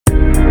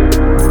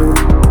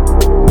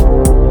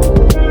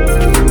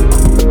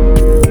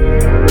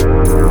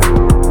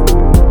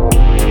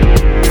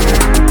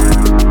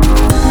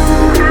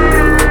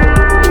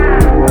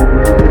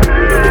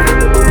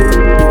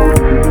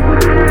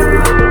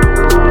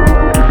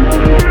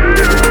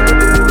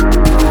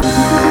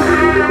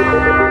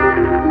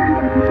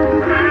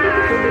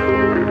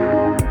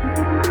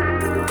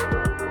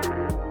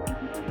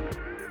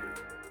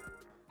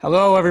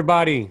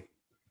everybody.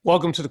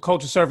 Welcome to the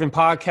Culture Surfing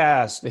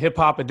Podcast, the hip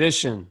hop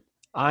edition.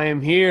 I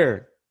am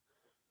here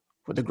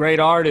with a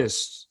great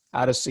artist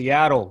out of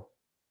Seattle.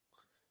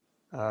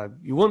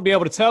 You wouldn't be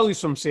able to tell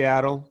he's from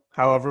Seattle,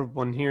 however,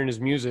 when hearing his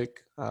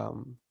music.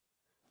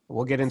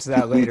 We'll get into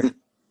that later.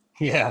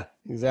 Yeah,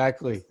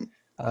 exactly.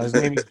 His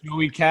name is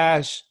Joey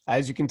Cash.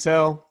 As you can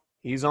tell,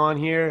 he's on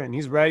here and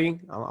he's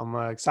ready. I'm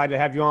excited to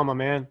have you on, my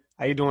man.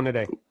 How you doing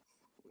today?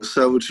 What's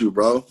up with you,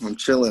 bro? I'm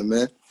chilling,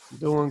 man.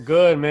 Doing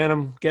good, man.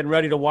 I'm getting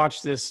ready to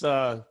watch this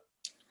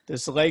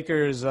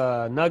Lakers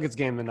Nuggets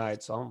game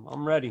tonight, so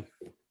I'm ready.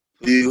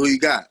 Who you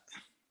got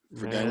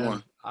for Man, game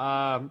one?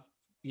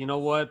 You know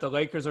what? The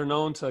Lakers are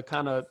known to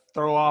kind of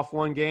throw off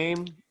one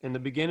game in the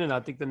beginning. I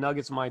think the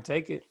Nuggets might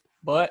take it,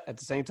 but at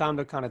the same time,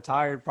 they're kind of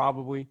tired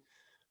probably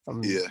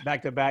from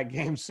back-to-back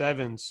game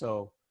 7.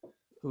 So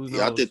who knows?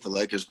 Yeah, I think the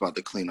Lakers about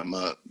to clean them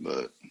up,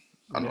 but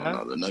I don't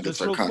know. The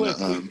Nuggets are kind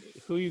of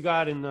Who you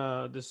got in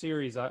the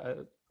series?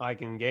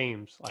 Like in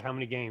games, like how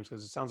many games?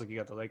 Because it sounds like you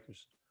got the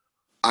Lakers.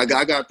 I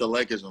got the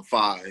Lakers in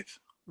 5.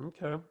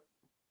 Okay.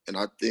 And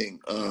I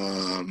think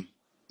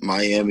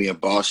Miami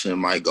and Boston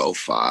might go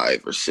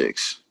 5 or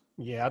 6.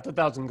 Yeah, I thought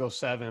that was gonna go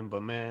 7,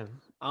 but man,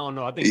 I don't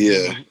know. I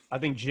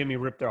think Jimmy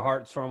ripped their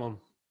hearts from them.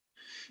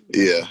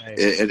 Yeah,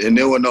 and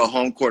then with no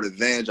home court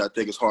advantage, I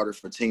think it's harder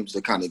for teams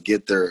to kind of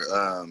get their,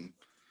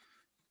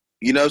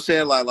 you know what I'm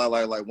saying? Like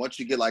once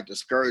you get like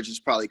discouraged, it's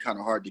probably kind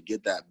of hard to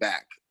get that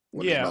back.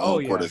 When there's no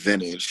home court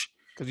advantage.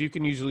 Because you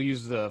can usually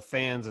use the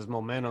fans as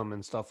momentum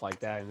and stuff like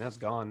that, and that's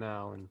gone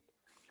now. And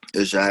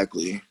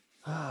exactly.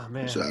 Oh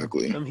man,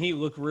 exactly. Them Heat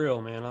look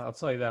real, man. I'll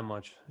tell you that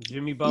much.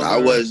 Jimmy Butler. No,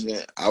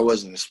 I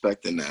wasn't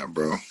expecting that,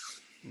 bro.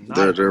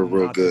 They're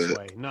real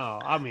good.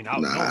 No, I mean, no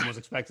one was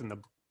expecting the.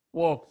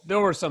 Well, there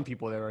were some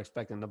people that were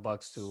expecting the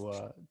Bucks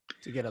to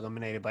get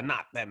eliminated, but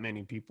not that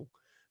many people.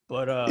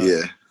 But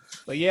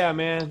yeah,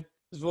 man.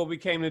 This is what we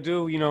came to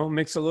do,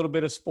 mix a little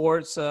bit of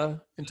sports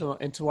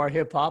into our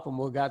hip hop, and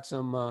we'll got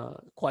some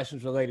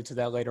questions related to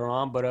that later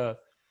on. But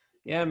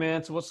yeah,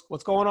 man. So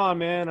what's going on,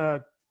 man?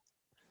 I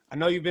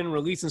know you've been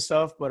releasing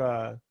stuff, but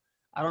I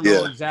don't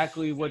know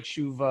exactly what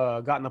you've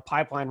got in the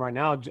pipeline right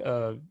now.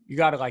 You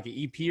got like an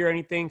EP or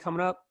anything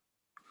coming up?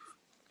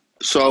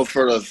 So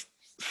for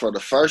the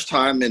first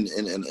time in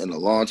a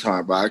long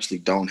time, I actually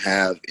don't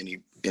have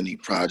any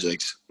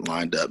projects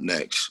lined up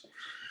next.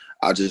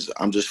 I'm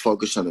just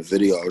focused on the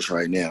videos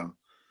right now,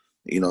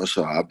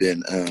 so I've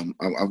been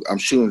I'm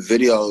shooting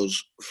videos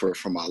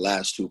for my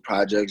last 2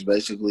 projects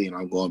basically, and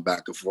I'm going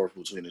back and forth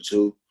between the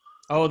 2.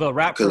 Oh, the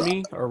Rap For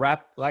Me or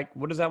Rap, like,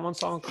 what is that one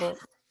song called?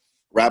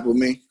 Rap With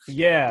Me?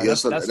 Yeah.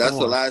 That's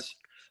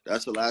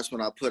the last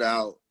one I put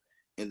out,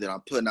 and then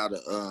I'm putting out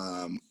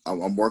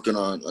I'm working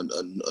on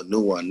a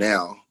new one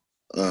now.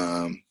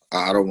 I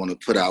don't want to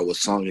put out what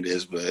song it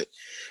is, but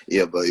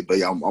yeah,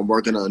 I'm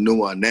working on a new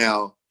one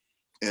now.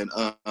 And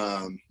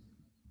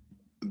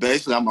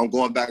basically, I'm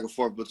going back and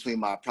forth between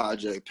my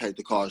project, Paid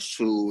the Cost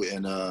 2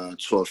 and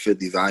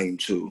 1250 Volume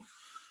 2.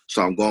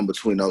 So I'm going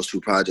between those 2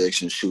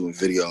 projects and shooting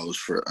videos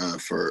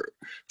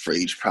for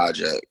each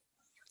project.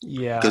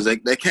 Yeah. Because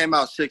they came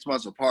out 6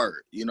 months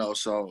apart,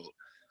 so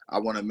I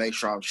want to make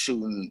sure I'm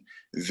shooting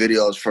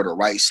videos for the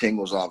right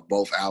singles off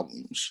both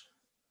albums.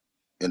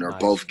 And they're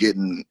both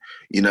getting,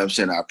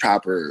 our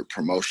proper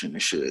promotion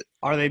and shit.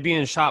 Are they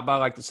being shot by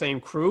like the same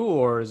crew,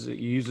 or is it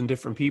you using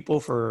different people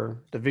for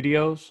the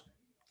videos?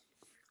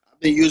 I've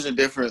been using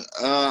different.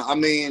 I've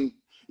been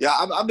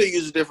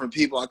using different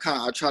people. I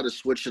try to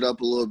switch it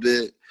up a little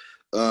bit.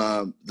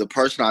 The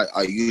person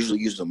I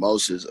usually use the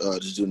most is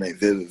just doing a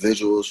Vivid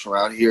Visuals from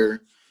out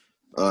here.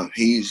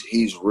 He's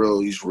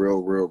real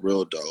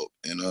dope,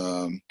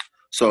 and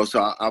So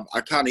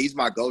I kind of, he's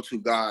my go-to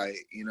guy,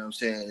 you know what I'm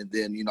saying? And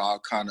then, I'll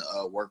kind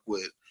of work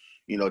with,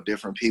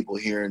 different people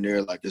here and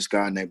there, like this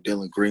guy named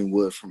Dylan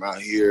Greenwood from out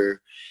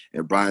here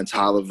and Brian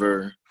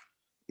Tolliver,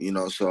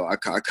 so I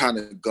kind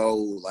of go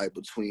like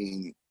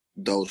between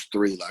those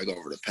 3, like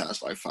over the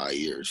past like 5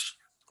 years.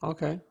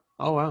 Okay.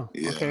 Oh, wow.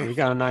 Yeah. Okay. You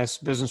got a nice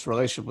business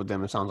relationship with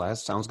them. It sounds like that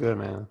sounds good,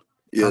 man.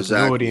 Yeah,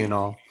 continuity exactly. And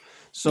all.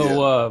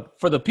 So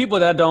for the people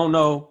that don't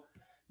know,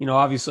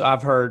 obviously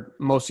I've heard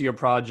most of your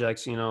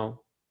projects, but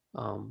I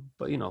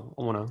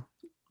want to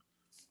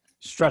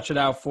stretch it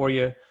out for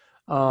you.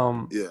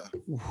 Because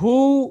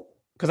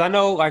I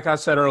know, like I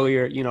said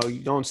earlier, you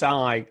don't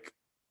sound like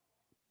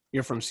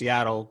you're from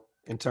Seattle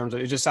in terms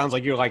of, it just sounds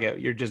like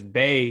you're just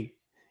Bay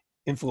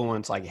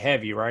influence, like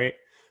heavy, right?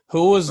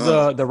 Who was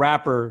the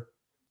rapper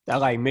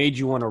that like made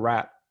you want to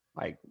rap,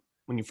 like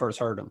when you first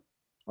heard him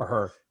or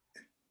her?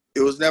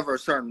 It was never a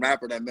certain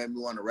rapper that made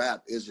me want to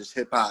rap. It's just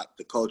hip hop,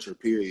 the culture,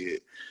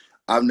 period.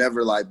 I've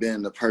never like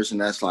been the person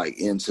that's like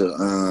into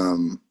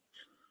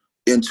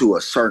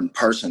a certain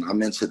person.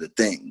 I'm into the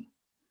thing.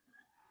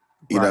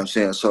 You know what I'm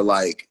saying? So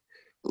like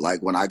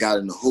when I got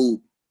in the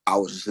hoop, I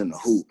was just in the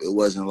hoop. It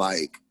wasn't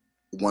like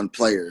one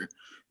player.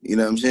 You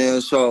know what I'm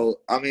saying? So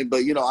I mean,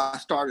 but I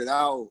started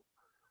out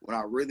when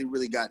I really,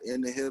 really got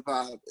into hip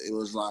hop, it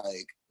was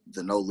like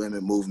the No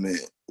Limit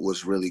movement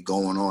was really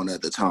going on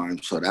at the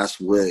time. So that's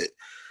what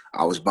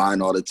I was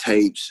buying all the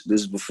tapes.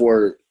 This is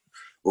before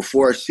this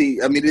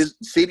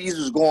CDs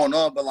was going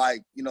on, but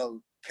like, you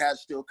know,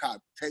 cats still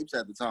caught tapes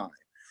at the time.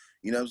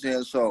 You know what I'm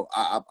saying? So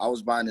I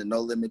was buying the No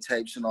Limit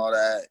tapes and all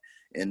that.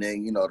 And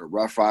then, you know, the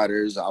Rough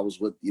Riders, I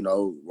was with, you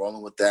know,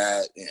 rolling with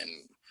that, and,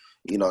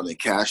 you know, the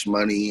Cash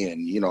Money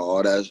and, you know,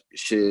 all that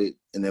shit.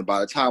 And then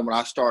by the time when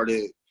I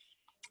started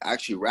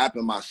actually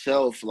rapping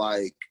myself,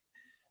 like,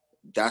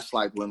 that's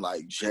like when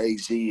like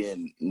Jay-Z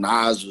and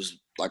Nas was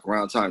like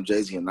around time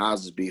Jay-Z and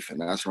Nas was beefing.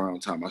 That's around the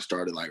time I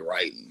started like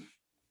writing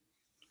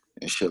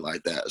and shit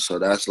like that. So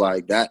that's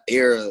like that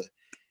era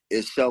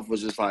itself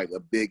was just like a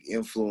big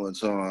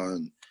influence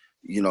on,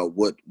 you know,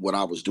 what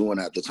I was doing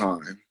at the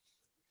time.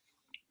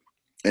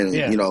 And,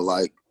 you know,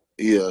 like,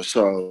 yeah,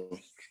 so,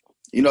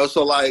 you know,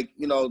 so like,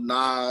 you know,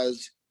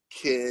 Nas,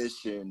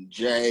 Kiss, and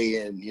Jay,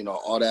 and, you know,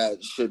 all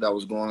that shit that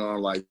was going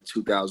on like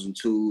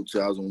 2002,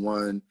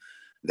 2001,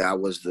 that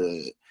was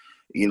the,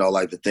 you know,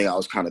 like the thing I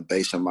was kind of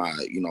basing my,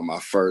 you know, my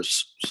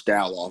first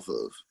style off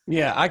of.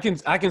 Yeah, I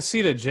can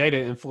see the Jada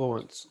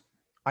influence.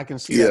 I can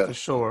see that for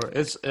sure.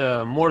 It's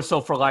more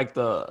so for like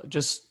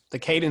just the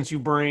cadence you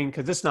bring,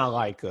 because it's not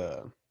like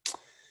it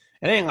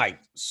ain't like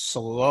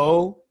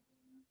slow,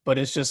 but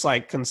it's just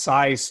like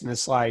concise, and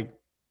it's like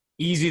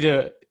easy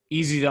to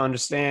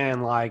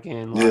understand, like,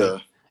 and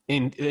like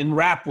in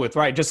rap with,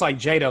 right? Just like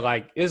Jada,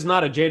 like it's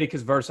not a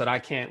Jadakiss verse that I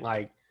can't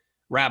like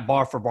rap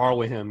bar for bar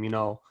with him, you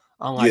know.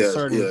 Unlike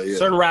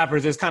certain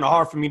rappers, it's kind of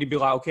hard for me to be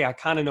like, okay, I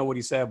kind of know what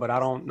he said, but I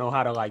don't know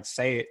how to like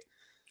say it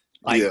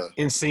like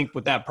in sync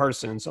with that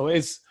person. So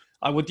it's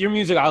like with your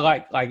music, I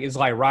like it's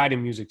like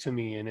riding music to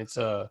me, and it's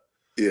or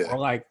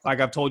like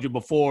I've told you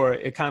before,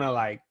 it kind of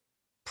like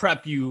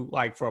prep you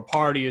like for a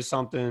party or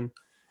something,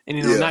 and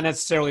you know, not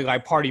necessarily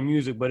like party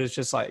music, but it's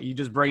just like you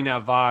just bring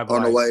that vibe on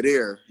like, the way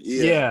there.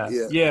 Yeah.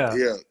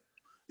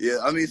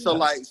 I mean, so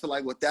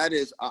like what that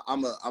is,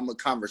 I'm a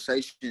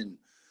conversation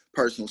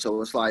person, so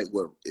it's like,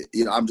 well,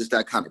 you know, I'm just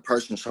that kind of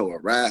person. So a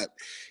rap,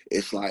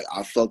 it's like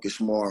I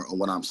focus more on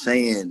what I'm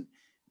saying,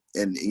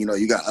 and you know,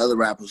 you got other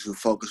rappers who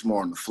focus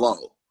more on the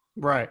flow,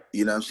 right?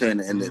 You know what I'm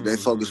saying? And they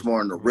focus more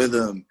on the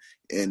rhythm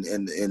and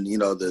you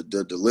know,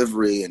 the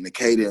delivery and the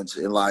cadence,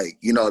 and like,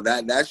 you know,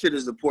 that shit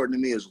is important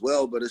to me as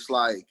well. But it's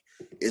like,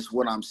 it's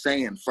what I'm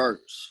saying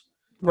first,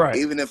 right?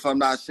 Even if I'm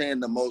not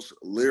saying the most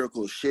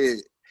lyrical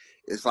shit,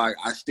 it's like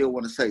I still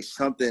want to say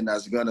something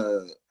that's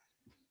gonna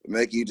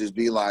make you just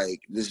be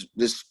like, this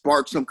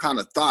spark some kind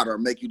of thought, or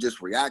make you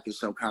just react in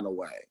some kind of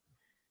way.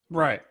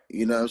 Right.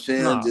 You know what I'm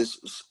saying? No,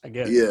 Just I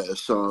get it.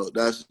 so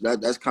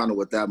that's kind of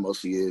what that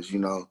mostly is, you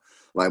know.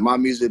 Like my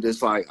music,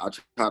 it's like I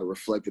try to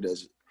reflect it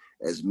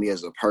as me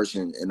as a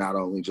person, and not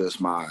only just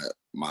my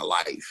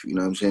life, you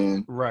know what I'm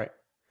saying? Right.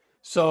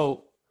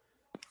 So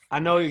I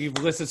know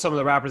you've listed some of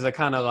the rappers that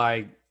kind of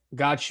like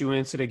got you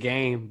into the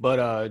game,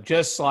 but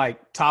just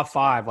like top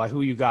 5, like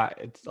who you got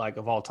like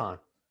of all time,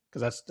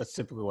 because that's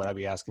typically what I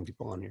be asking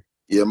people on here.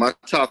 Yeah, my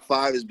top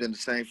 5 has been the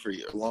same for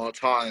a long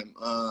time.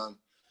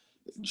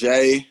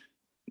 Jay,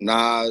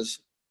 Nas,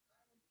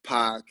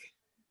 Pac,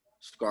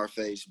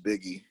 Scarface,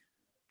 Biggie.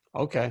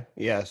 Okay,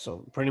 yeah,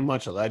 so pretty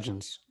much a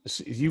legends.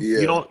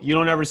 You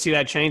don't ever see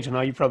that change,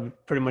 and you probably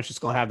pretty much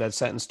just gonna have that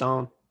set in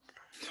stone.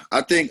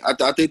 I think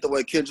the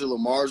way Kendrick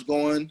Lamar's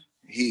going,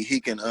 he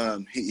can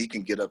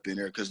get up in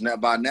there, because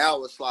by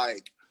now it's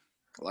like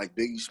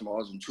Biggie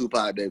Smalls and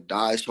Tupac, they've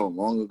died so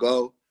long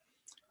ago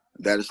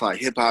that it's like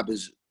hip hop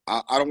is,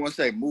 I don't want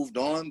to say moved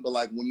on, but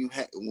like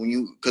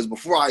because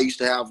before I used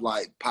to have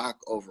like Pac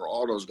over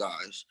all those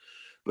guys,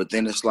 but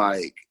then it's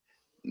like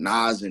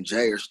Nas and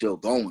Jay are still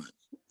going.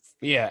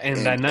 Yeah, and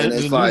the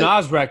new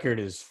Nas record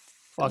is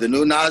the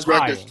new Nas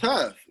record's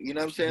tough. You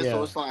know what I'm saying? Yeah.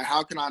 So it's like,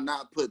 how can I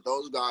not put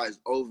those guys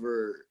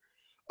over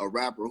a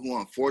rapper who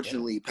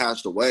unfortunately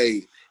passed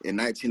away in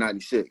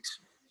 1996?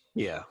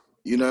 Yeah.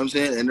 You know what I'm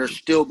saying? And they're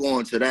still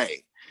going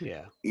today.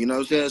 Yeah. You know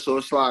what I'm saying? So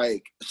it's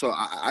like, so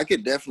I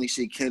could definitely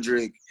see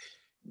Kendrick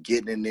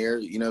getting in there.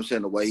 You know what I'm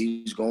saying? The way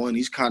he's going,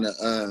 he's kind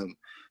of,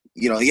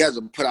 you know, he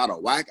hasn't put out a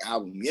whack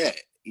album yet.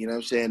 You know what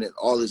I'm saying? And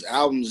all his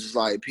albums is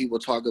like, people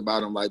talk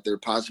about them like they're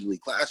possibly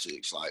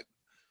classics. Like,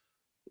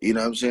 you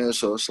know what I'm saying?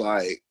 So it's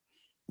like,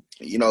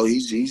 you know,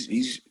 he's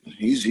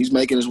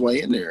making his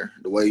way in there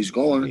the way he's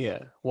going.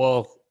 Yeah.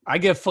 Well, I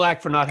get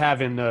flack for not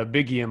having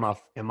Biggie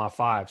in my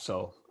 5,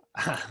 so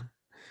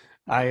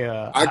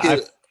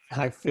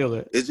I feel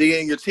it. Is he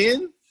in your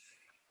 10?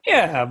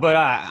 Yeah, but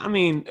I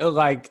mean,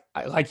 like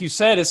you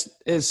said,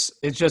 it's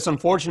just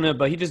unfortunate,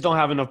 but he just don't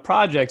have enough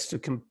projects to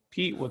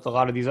compete with a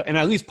lot of these. And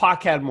at least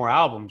Pac had more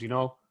albums, you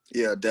know.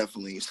 Yeah,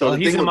 definitely. So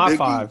he's in my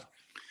 5.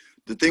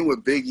 The thing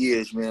with Biggie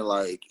is, man,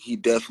 like he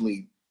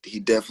definitely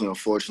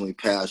unfortunately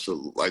passed.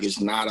 So, like, it's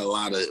not a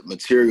lot of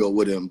material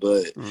with him,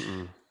 but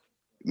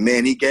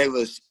man, he gave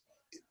us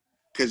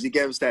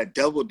that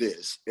double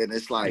disc, and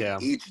it's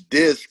like each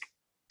disc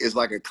is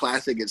like a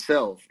classic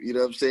itself. You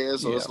know what I'm saying?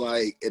 So it's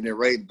like, and then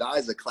Ray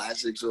Die's a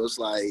classic. So it's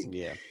like,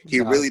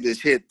 he really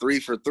just hit 3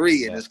 for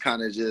 3, and it's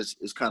kind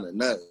of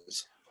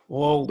nuts.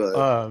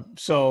 Well,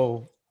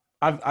 so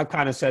I've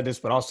kind of said this,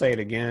 but I'll say it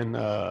again.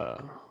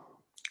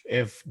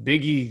 if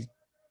Biggie's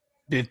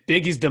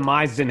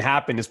demise didn't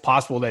happen, it's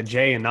possible that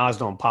Jay and Nas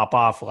don't pop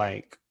off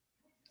like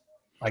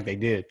they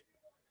did.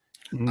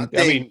 I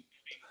mean,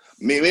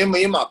 me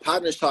and my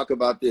partners talk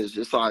about this.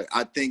 It's like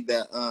I think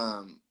that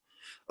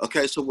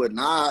okay, so with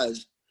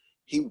Nas,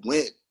 he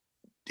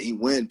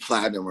went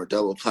platinum or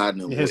double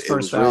platinum. His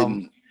first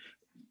album.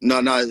 No,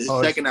 his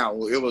second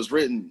album. It was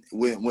written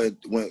when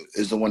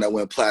is the one that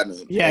went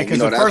platinum. Yeah, because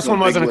the first one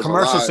wasn't a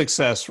commercial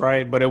success,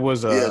 right? But it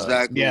was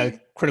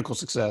critical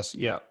success.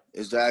 Yeah,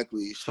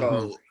 exactly.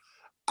 So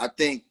I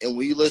think, and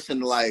when you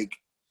listen to like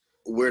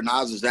where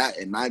Nas is at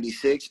in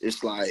 '96,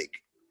 it's like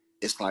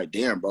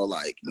damn, bro,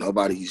 like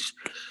nobody's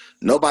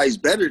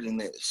better than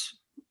this.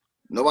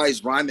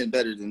 Nobody's rhyming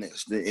better than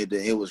this.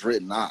 It was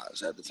written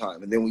Nas at the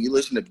time. And then when you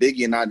listen to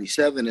Biggie in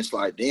 '97, it's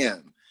like,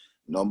 damn,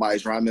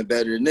 nobody's rhyming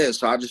better than this.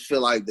 So I just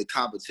feel like the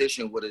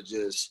competition would have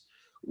just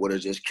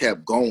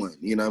kept going.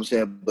 You know what I'm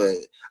saying? But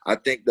I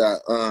think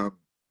that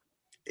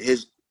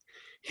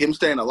him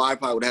staying alive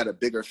probably would have had a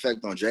bigger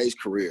effect on Jay's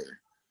career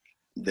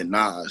than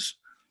Nas.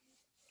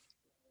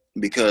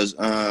 Because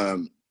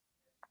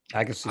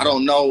I can see. I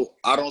don't know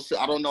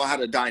how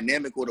the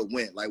dynamic would have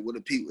went. Like,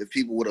 if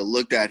people would have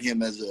looked at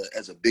him as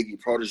a Biggie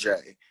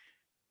protege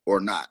or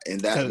not,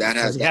 and he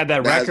had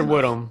that record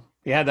with him.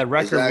 He had that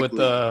record with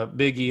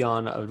Biggie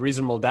on A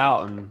Reasonable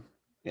Doubt, and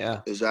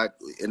yeah,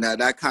 exactly. And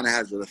that kind of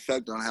has an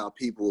effect on how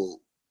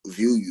people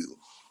view you.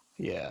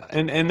 Yeah,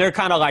 and they're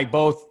kind of like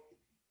both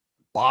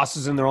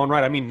bosses in their own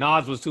right. I mean,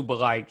 Nas was too, but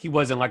like he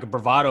wasn't like a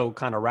bravado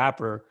kind of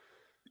rapper.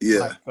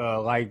 Yeah,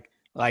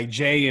 like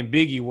Jay and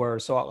Biggie were.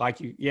 So I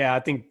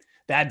think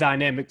that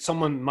dynamic,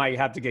 someone might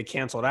have to get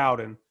canceled out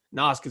and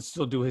Nas could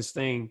still do his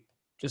thing,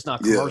 just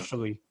not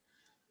commercially.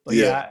 But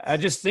I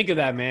just think of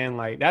that, man.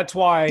 Like that's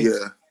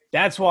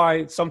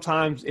why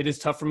sometimes it is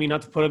tough for me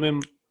not to put him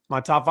in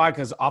my top 5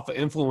 because off of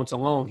influence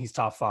alone, he's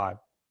top 5.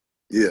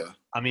 Yeah.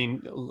 I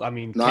mean,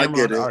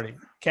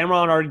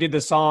 Cameron already did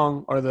the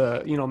song or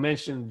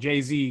mentioned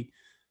Jay-Z,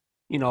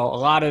 a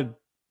lot of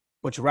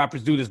which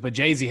rappers do this, but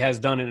Jay-Z has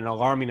done it an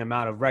alarming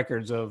amount of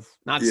records of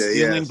not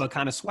stealing, but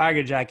kind of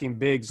swagger jacking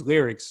Big's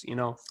lyrics, Yeah.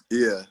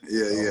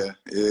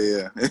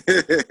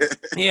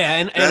 Yeah,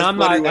 and that's I'm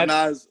funny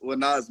not when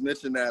Nas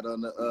mentioned that on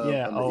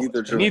the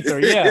Ether joint. Ether,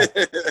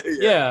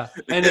 yeah.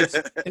 And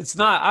it's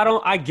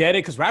not. I get it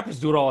because rappers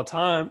do it all the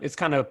time. It's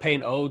kind of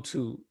paying ode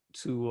to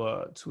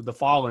the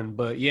fallen,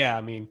 but yeah,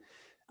 I mean,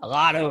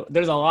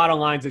 there's a lot of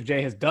lines that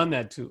Jay has done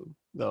that to.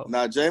 Though.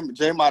 Nah, Jay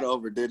might have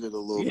overdid it a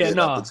little bit at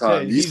the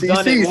time. You see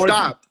he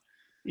stopped.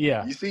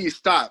 You see he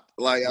stopped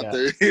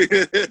after.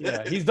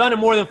 Yeah, he's done it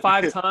more than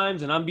 5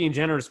 times, and I'm being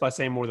generous by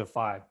saying more than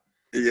 5.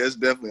 Yeah, it's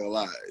definitely a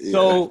lot. Yeah.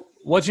 So,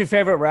 what's your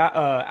favorite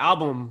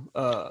album?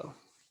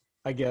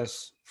 I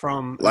guess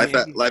from Life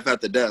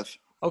After Death.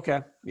 Okay,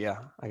 yeah,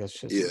 I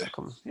guess.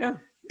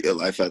 Yeah,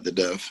 Life After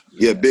Death.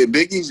 Yeah,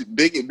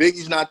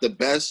 Biggie's not the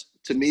best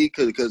to me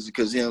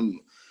because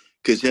him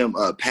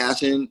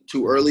passing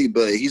too early,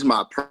 but he's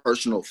my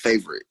personal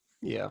favorite.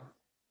 Yeah.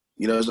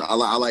 I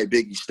like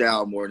Biggie's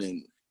style more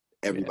than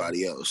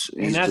everybody else.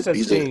 And that's the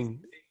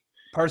thing.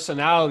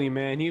 Personality,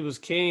 man. He was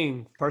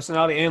king.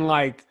 Personality. And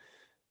like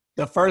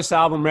the first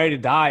album, Ready to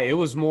Die, it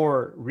was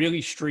more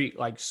really street,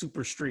 like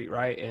super street,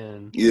 right?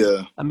 And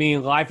yeah. I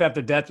mean, Life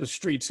After Death was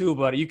street too,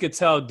 but you could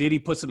tell Diddy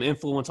put some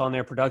influence on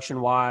there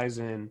production-wise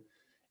and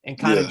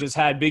kind of just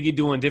had Biggie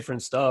doing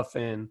different stuff.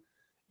 And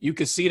you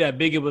could see that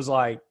Biggie was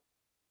like,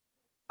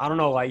 I don't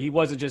know, like he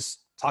wasn't just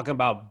talking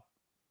about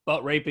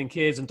butt raping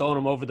kids and throwing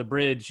them over the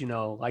bridge,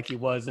 like he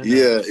was.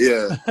 Yeah,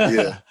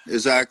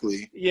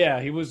 exactly. Yeah,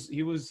 he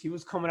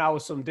was coming out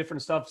with some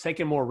different stuff,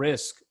 taking more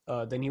risk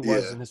than he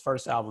was in his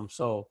first album.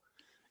 So,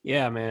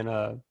 yeah,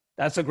 man,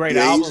 that's a great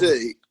album.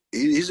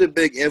 He's a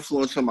big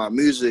influence on my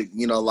music.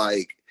 You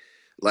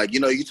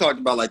talked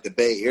about like the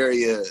Bay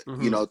Area,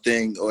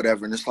 thing or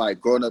whatever, and it's like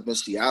growing up in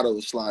Seattle,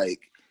 it's like,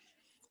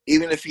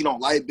 even if you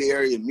don't like Bay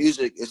Area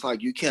music, it's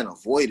like you can't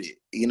avoid it.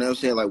 You know what I'm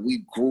saying? Like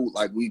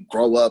we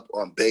grow up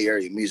on Bay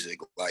Area music,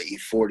 like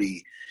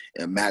E40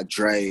 and Mac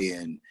Dre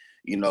and,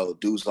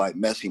 dudes like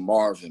Messy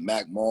Marv and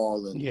Mac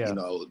Mall and,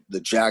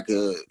 the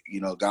Jacka,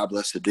 God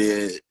Bless the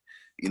Dead,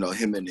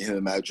 him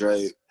and Mac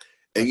Dre.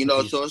 And,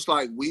 so it's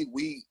like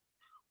we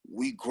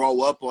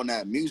grow up on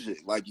that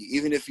music. Like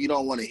even if you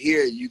don't want to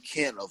hear it, you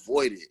can't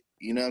avoid it.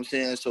 You know what I'm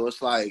saying? So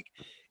it's like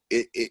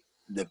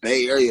the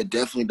Bay Area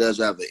definitely does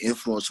have an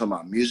influence on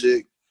my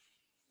music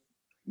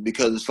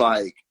because it's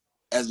like,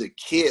 as a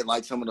kid,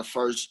 like some of the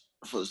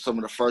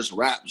first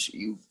raps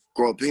you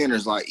grow up in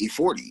is like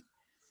E40.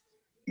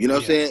 You know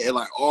what I'm saying? And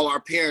like all our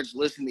parents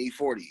listen to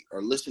E40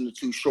 or listen to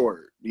Too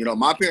Short.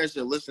 My parents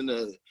didn't listen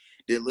to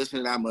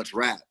that much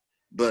rap,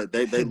 but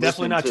they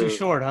definitely not Too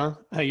Short, huh?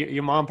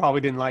 Your mom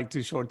probably didn't like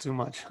Too Short too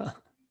much.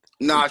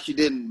 Nah, she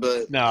didn't,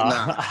 but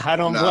I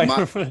don't blame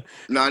her for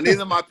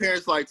neither of my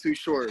parents like Too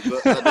Short,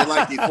 but they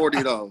like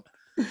E40 though.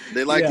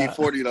 They like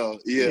D40 though.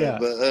 Yeah.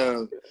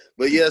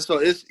 But yeah, so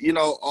it's,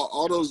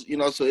 all those,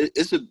 so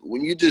it's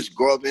when you just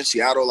grow up in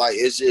Seattle, like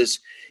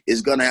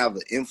it's gonna have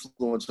an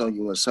influence on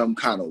you in some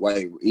kind of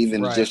way,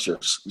 even just your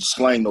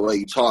slang, the way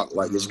you talk,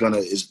 like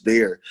it's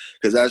there,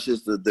 because that's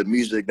just the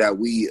music that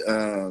we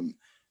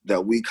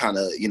kind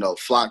of,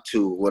 flock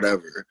to,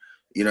 whatever.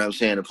 You know what I'm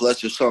saying? And plus,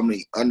 there's so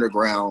many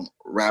underground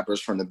rappers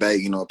from the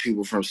Bay.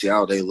 People from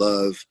Seattle, they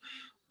love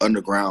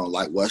underground,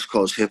 like West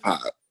Coast hip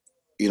hop.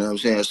 You know what I'm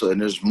saying? So, and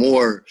there's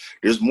more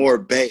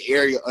Bay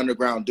Area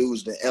underground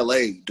dudes than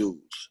LA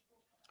dudes.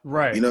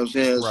 Right. You know what I'm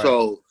saying? Right.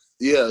 So,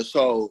 yeah.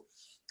 So,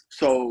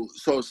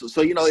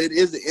 it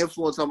is the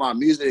influence on my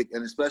music,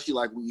 and especially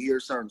like we hear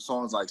certain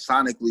songs like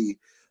sonically,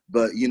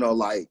 but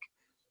like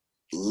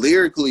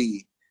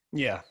lyrically,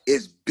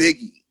 it's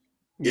Biggie,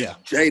 it's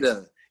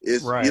Jada.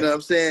 It's you know what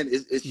I'm saying?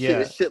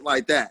 It's shit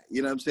like that.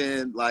 You know what I'm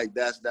saying? Like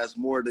that's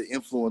more the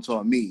influence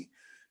on me.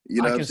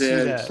 You know what I'm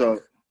saying? So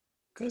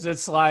because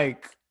it's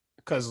like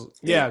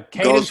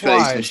cadence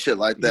wise and shit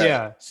like that.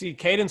 Yeah. See,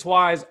 cadence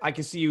wise, I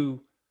can see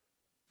you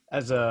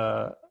as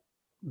a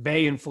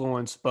Bay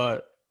influence,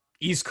 but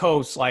East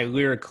Coast, like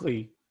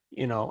lyrically,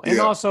 and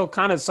also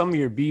kind of some of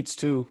your beats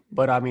too.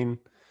 But I mean,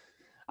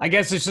 I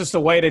guess it's just the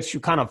way that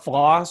you kind of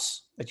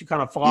floss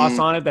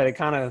on it, that it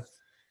kind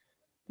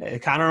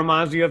of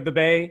reminds you of the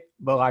Bay,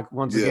 but like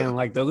once again,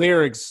 like the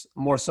lyrics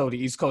more so the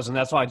East Coast, and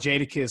that's why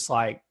Jadakiss,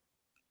 like,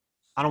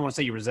 I don't want to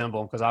say you resemble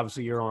him because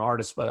obviously you're your own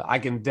artist, but I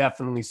can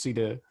definitely see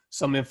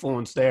some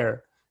influence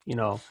there,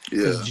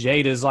 because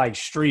Jada's like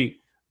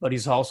street, but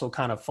he's also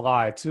kind of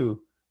fly too,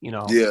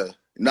 Yeah,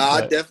 no,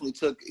 I definitely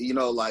took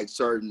like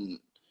certain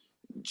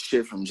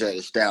shit from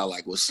Jada's style,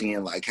 like was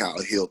seeing like how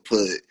he'll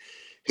put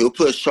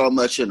so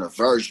much in a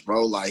verse,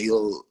 bro. Like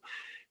he'll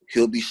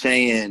be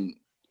saying.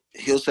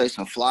 He'll say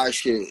some fly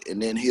shit,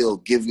 and then he'll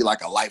give you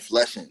like a life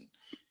lesson,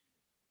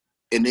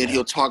 and then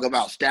he'll talk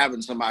about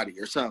stabbing somebody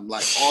or something,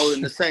 like all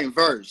in the same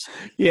verse.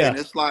 And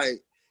it's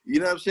like, you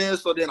know what I'm saying?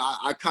 So then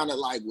I kind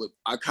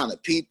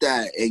of peeped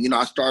that, and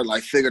I started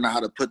like figuring out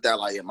how to put that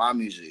like in my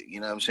music. You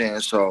know what I'm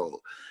saying?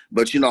 So,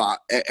 but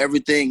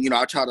everything,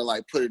 I try to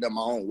like put it in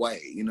my own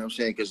way. You know what I'm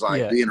saying? Because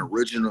like being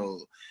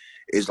original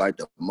is like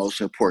the most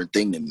important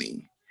thing to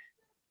me,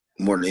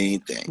 more than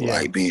anything.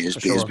 Like being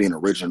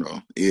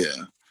original. Yeah.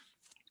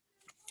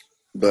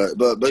 But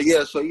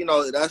yeah, so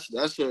that's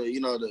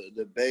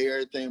the Bay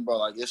Area thing, bro.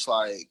 Like it's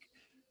like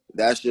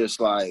that's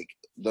just like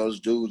those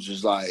dudes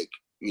is like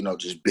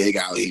just big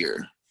out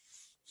here.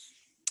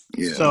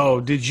 Yeah. So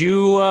did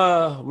you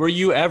were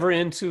you ever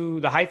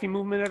into the hyphy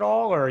movement at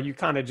all, or you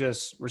kind of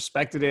just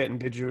respected it and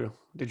did your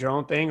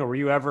own thing, or were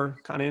you ever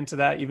kind of into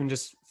that, even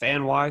just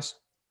fan wise?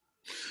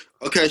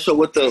 Okay, so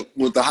with the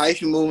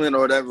hyphy movement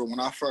or whatever, when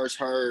I first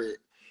heard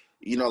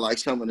like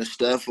some of the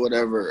stuff,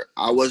 whatever,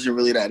 I wasn't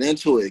really that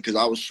into it because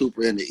I was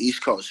super into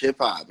East Coast hip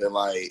hop, and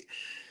like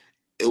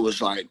it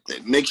was like the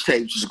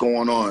mixtapes was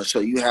going on. So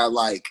you have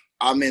like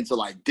I'm into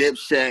like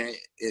Dipset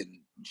and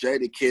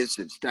Jadakiss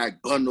and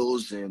Stack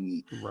Bundles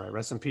and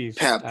rest in peace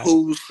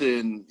Papoose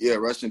and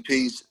rest in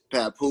peace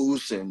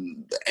Papoose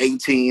and the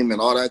A-Team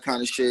and all that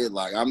kind of shit.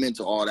 Like I'm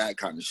into all that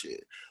kind of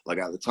shit like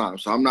at the time.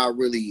 So I'm not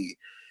really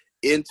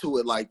into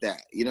it like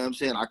that. You know what I'm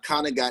saying? I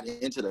kind of got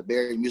into the Bay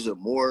Area music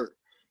more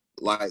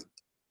like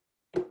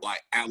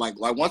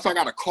once I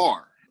got a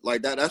car,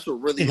 like that's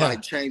what really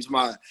changed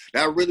my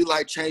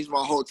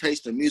whole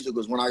taste in music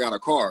was when I got a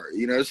car.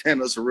 You know what I'm saying?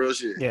 That's some real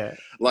shit. Yeah.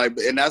 Like,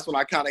 and that's when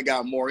I kind of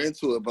got more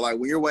into it. But like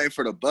when you're waiting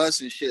for the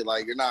bus and shit,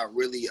 like I'm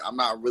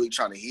not really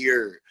trying to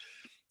hear,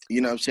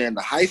 you know what I'm saying,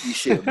 the hypey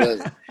shit.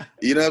 But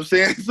you know what I'm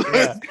saying? So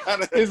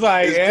it's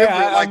like,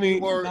 I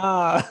mean,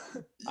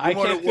 I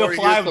can't feel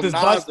fly with this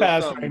bus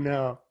pass right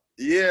now.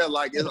 Yeah,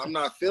 like I'm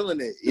not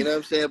feeling it. You know what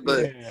I'm saying?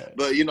 But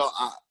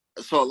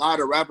so a lot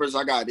of rappers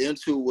I got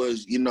into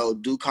was,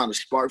 do kind of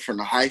spark from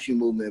the hyphy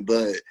movement,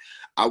 but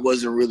I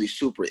wasn't really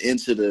super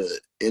into the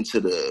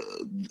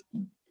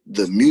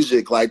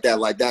music like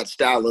that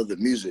style of the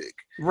music.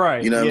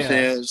 Right. You know what I'm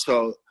saying?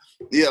 So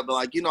yeah, but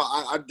like,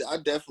 I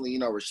definitely,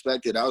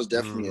 respect it. That was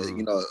definitely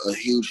a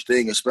huge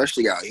thing,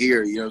 especially out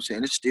here, you know what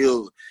I'm saying? It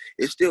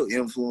still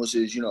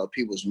influences,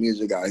 people's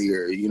music out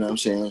here, you know what I'm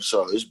saying?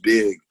 So it's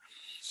big.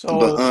 So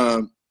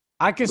but,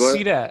 I can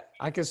see that.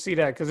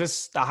 Because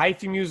it's the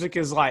hyphy music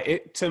is like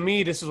it to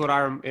me. This is what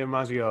it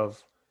reminds me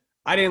of.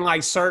 I didn't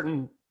like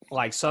certain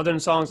like Southern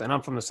songs, and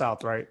I'm from the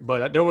South, right?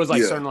 But there was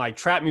like certain like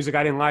trap music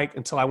I didn't like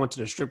until I went to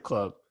the strip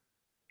club,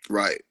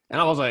 right?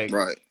 And I was like,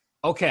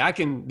 okay,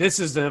 this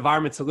is the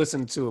environment to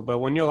listen to. But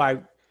when you're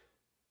like,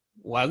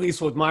 well, at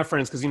least with my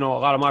friends, because a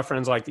lot of my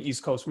friends like the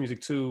East Coast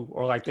music too,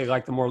 or like they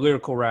like the more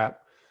lyrical rap.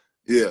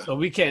 Yeah. So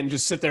we can't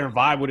just sit there and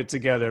vibe with it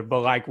together.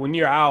 But like when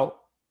you're out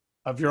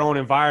of your own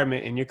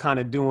environment and you're kind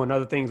of doing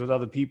other things with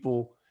other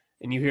people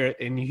and you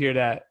hear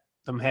that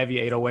them heavy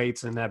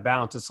 808s and that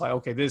bounce, it's like,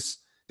 okay, this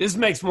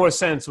makes more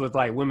sense with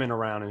like women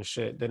around and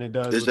shit than it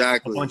does with a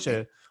bunch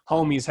of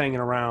homies hanging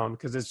around.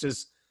 Cause it's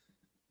just,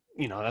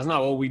 that's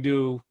not what we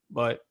do,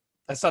 but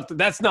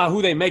that's not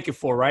who they make it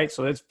for. Right.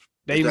 So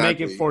they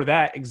make it for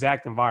that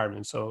exact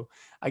environment. So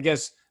I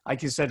guess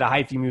like you said, the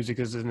hyphy music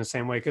is in the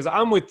same way. Because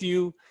I'm with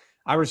you.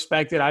 I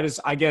respect it.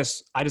 I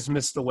guess I just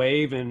missed the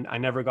wave and I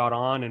never got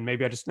on, and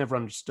maybe I just never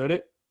understood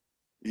it.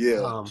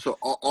 Yeah. So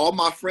all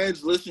my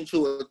friends listened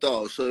to it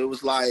though. So it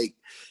was like,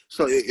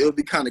 so it would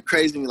be kind of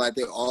crazy to me. Like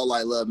they all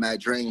like love Matt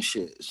Drain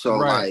shit. So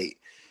right.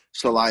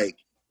 so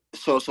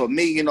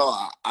me, you know,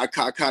 I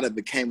kind of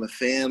became a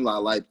fan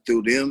like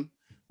through them.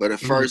 But at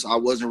first I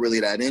wasn't really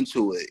that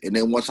into it. And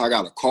then once I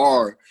got a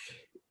car,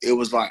 it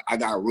was like I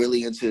got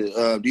really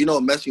into. Do you know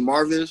what Messy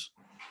Marv is?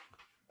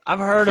 I've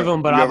heard of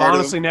him, but I've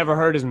honestly never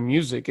heard his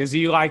music. Is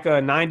he like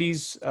a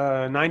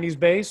 '90s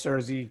bass, or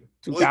is he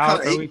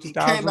 2000 early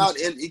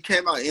 2000s? He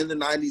came out in the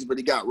 '90s, but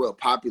he got real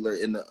popular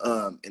in the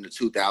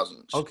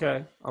 2000s.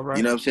 Okay, all right.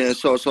 You know what I'm saying?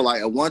 So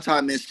like at one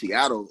time in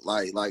Seattle,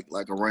 like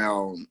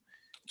around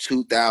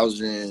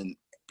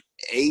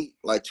 2008,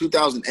 like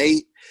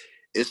 2008,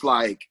 it's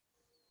like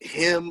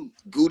him,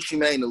 Gucci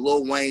Mane, and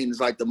Lil Wayne is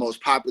like the most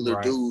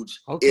popular dudes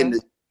in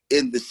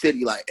the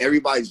city. Like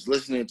everybody's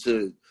listening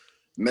to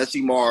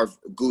Messy Marv,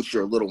 Gucci,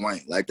 or Lil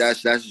Wayne. Like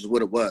that's just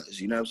what it was.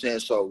 You know what I'm saying?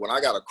 So when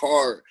I got a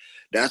car,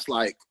 that's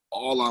like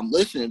all I'm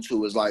listening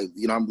to is like,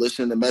 you know, I'm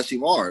listening to Messy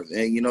Marv.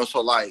 And, you know,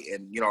 so like,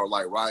 and, you know,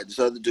 like this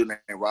other dude named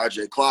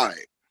Roger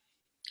Clyde.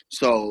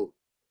 So,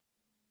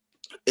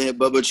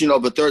 but you know,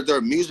 but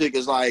their music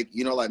is like,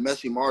 you know, like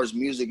Messy Marv's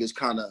music is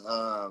kind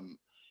of,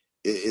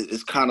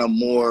 it's kind of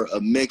more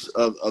a mix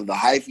of the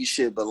hyphy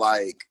shit, but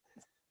like,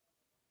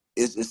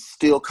 it's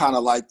still kind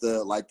of like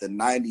the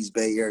 90s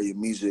Bay Area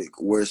music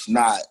where it's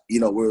not, you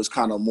know, where it was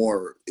kind of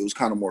more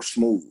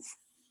smooth.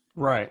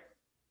 Right.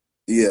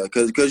 Yeah,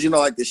 because you know,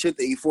 like the shit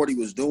that E40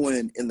 was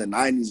doing in the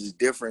 90s is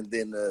different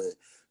than the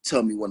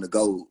Tell Me When to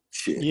Go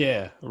shit.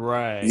 Yeah,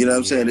 right. You know what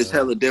I'm saying? It's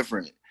hella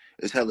different.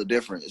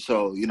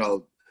 So, you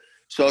know,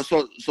 so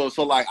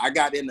like I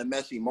got into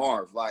Messy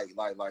Marv like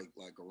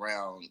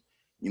around,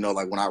 you know,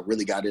 like when I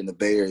really got into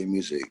Bay Area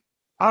music.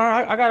 All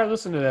right, I gotta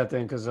listen to that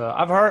thing because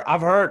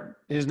I've heard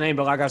his name,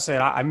 but like I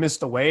said, I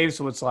missed the wave,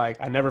 so it's like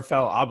I never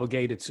felt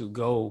obligated to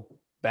go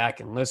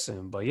back and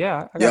listen. But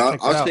yeah,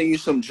 I'll send you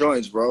some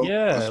joints, bro.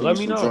 Yeah, let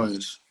me know.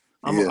 Joints.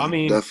 I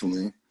mean,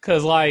 definitely.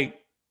 Because like,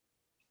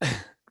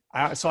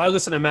 so I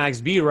listen to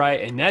Max B, right,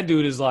 and that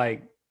dude is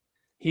like,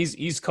 he's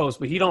East Coast,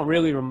 but he don't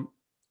really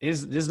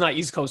this is not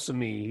East Coast to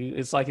me.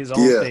 It's like his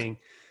own thing,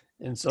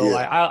 and so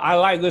like I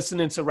like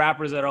listening to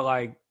rappers that are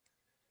like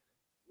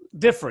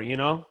different, you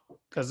know.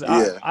 Because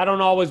I don't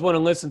always want to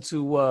listen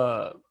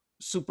to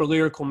super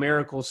lyrical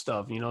miracle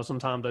stuff. You know,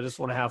 sometimes I just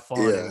want to have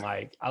fun. Yeah. And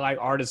like I like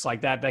artists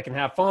like that can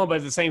have fun, but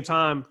at the same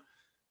time,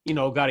 you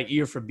know, got an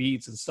ear for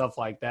beats and stuff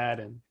like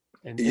that, and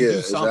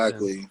do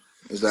something.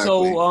 Exactly.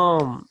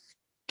 So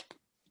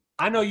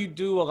I know you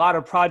do a lot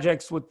of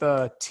projects with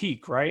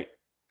Teak, right?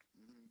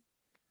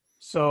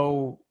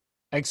 So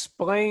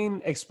explain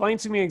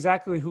to me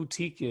exactly who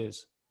Teak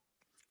is.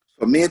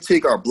 So me and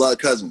Teak are blood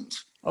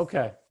cousins.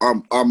 Okay.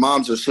 Our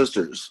moms are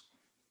sisters.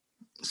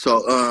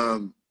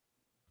 So,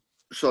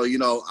 you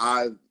know,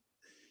 I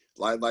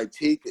like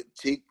Teak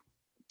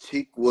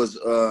was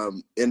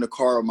in the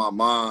car with my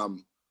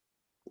mom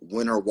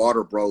when her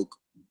water broke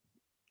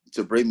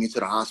to bring me to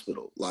the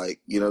hospital. Like,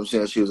 you know what I'm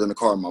saying? She was in the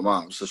car with my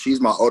mom. So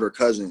she's my older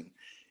cousin.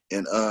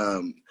 And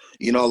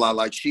you know,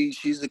 like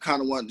she's the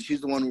kind of one, she's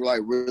the one who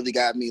like really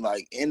got me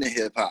like into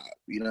hip hop.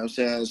 You know what I'm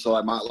saying? So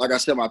like I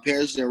said, my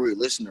parents didn't really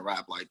listen to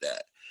rap like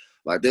that.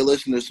 Like they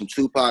listen to some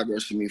Tupac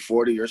or some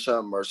E40 or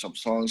something, or some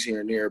songs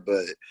here and there,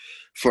 but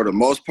for the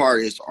most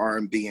part, it's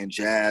R&B and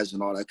jazz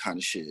and all that kind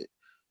of shit.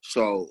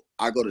 So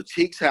I go to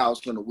Teak's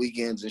house on the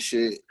weekends and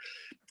shit,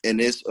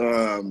 and it's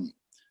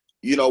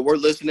you know, we're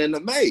listening to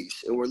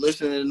Mace, and we're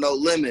listening to No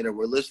Limit, and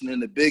we're listening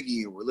to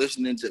Biggie, and we're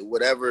listening to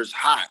whatever's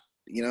hot.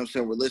 You know what I'm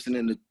saying? We're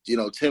listening to, you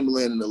know,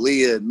 Timbaland and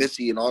Aaliyah and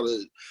Missy and all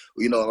the,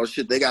 you know, all the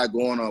shit they got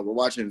going on. We're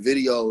watching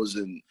videos,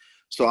 and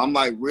so I'm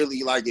like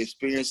really like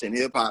experiencing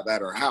hip hop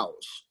at her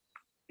house.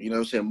 You know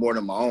what I'm saying? More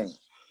than my own.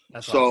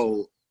 That's so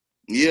awesome.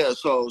 Yeah,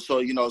 so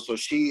you know, so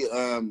she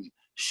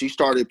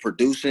started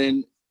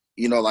producing,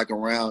 you know, like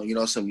around, you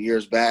know, some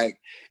years back,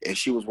 and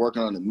she was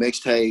working on the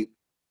mixtape,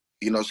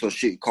 you know, so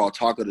she called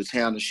Talk of the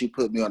Town, and she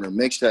put me on her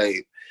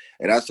mixtape,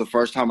 and that's the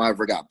first time I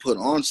ever got put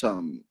on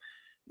something.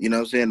 You know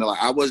what I'm saying?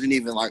 Like I wasn't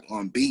even like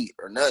on beat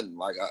or nothing.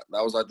 Like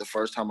that was like the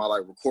first time I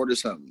like recorded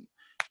something.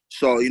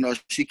 So, you know,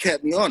 she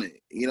kept me on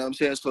it. You know what I'm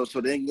saying? So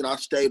then, you know, I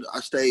stayed,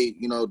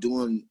 you know,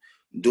 doing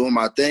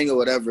my thing or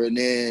whatever. And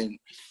then,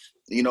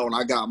 you know, when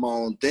I got my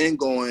own thing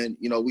going,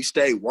 you know, we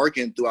stayed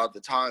working throughout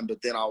the time.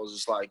 But then I was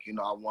just like, you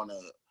know, I want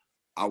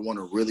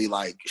to really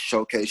like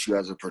showcase you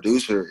as a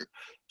producer.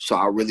 So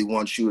I really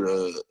want you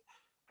to,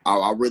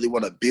 I really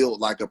want to build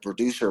like a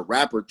producer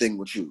rapper thing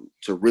with you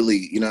to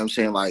really, you know what I'm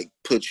saying? Like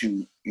put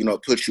you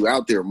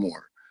out there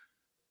more.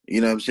 You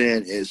know what I'm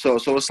saying? And so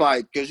it's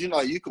like, cause you know,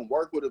 you can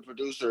work with a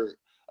producer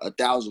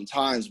 1,000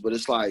 times, but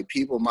it's like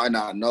people might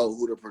not know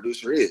who the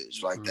producer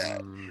is like that.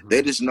 Mm-hmm.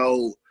 They just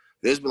know,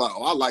 they just be like,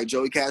 oh, I like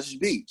Joey Cash's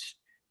beats.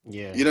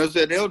 Yeah. You know what I'm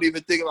saying? They don't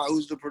even think about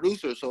who's the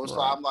producer. So it's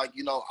like, I'm like,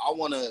 you know, I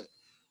want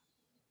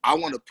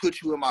to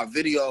put you in my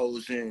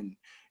videos, and,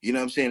 you know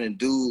what I'm saying, and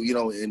do, you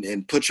know,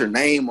 and put your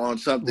name on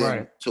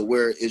something to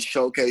where it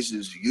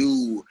showcases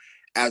you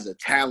as a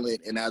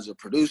talent and as a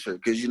producer,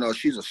 because, you know,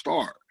 she's a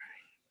star.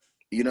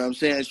 You know what I'm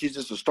saying? She's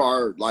just a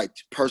star, like,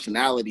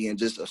 personality and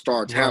just a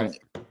star talent.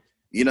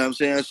 You know what I'm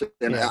saying? So,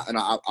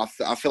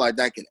 I feel like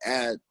that can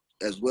add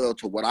as well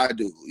to what I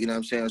do. You know what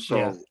I'm saying?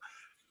 So,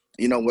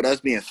 you know, with us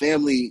being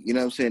family, you know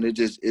what I'm saying, it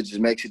just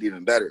makes it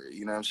even better.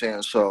 You know what I'm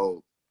saying?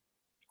 So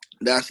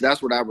that's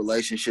where that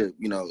relationship,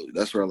 you know,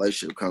 that's where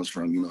relationship comes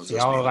from. You know, so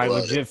y'all are like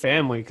legit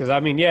family. Because I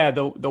mean,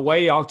 the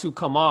way y'all two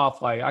come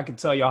off, like, I can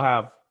tell y'all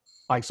have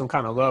like some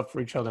kind of love for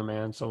each other,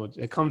 man. So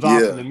it comes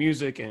off in the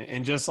music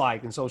and just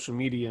like in social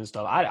media and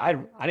stuff. I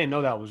didn't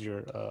know that was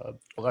your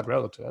blood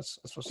relative. That's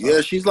what's up.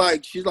 Yeah, she's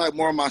like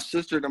more my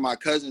sister than my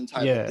cousin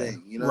type of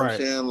thing. You know what I'm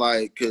saying?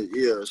 Like,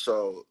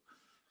 so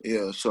you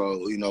know,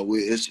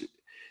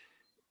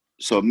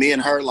 so me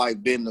and her,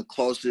 like, been the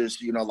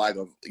closest, you know, like,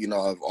 of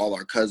all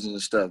our cousins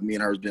and stuff. Me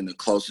and her has been the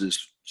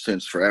closest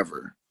since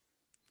forever.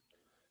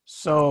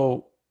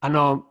 So I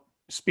know,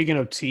 speaking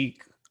of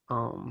Teak,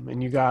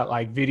 and you got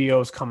like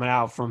videos coming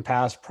out from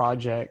past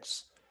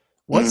projects.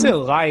 What's it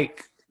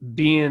like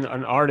being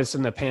an artist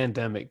in the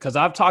pandemic? Because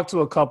I've talked to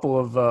a couple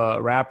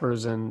of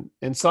rappers, and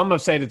some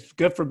have said it's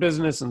good for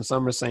business, and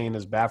some are saying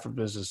it's bad for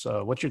business.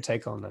 What's your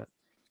take on that?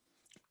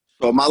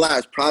 So my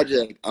last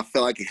project, I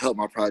felt like it helped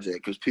my project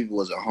because people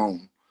was at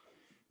home.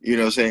 You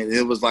know what I'm saying?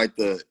 It was like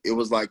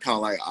kind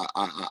of like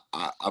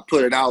I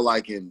put it out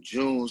like in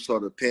June, so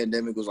the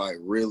pandemic was like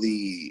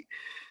really.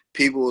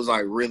 People was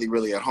like really,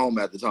 really at home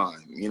at the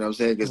time. You know what I'm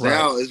saying? Because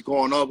now it's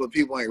going on, but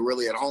people ain't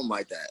really at home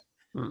like that.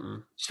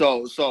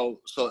 So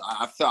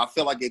I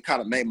feel like it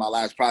kind of made my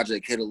last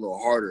project hit a little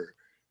harder.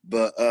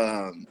 But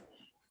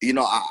you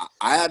know,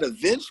 I had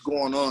events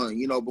going on,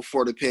 you know,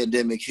 before the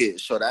pandemic hit,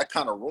 so that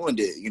kind of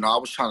ruined it. You know, I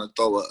was trying to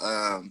throw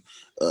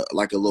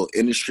like a little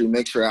industry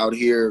mixer out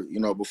here, you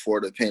know, before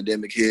the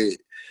pandemic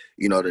hit.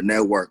 You know, the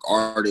network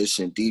artists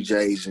and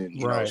DJs and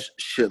you know,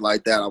 shit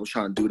like that. I was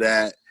trying to do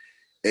that.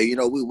 And, you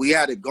know, we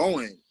had it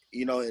going,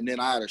 you know, and then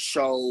I had a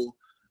show,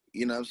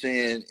 you know what I'm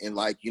saying? And,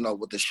 like, you know,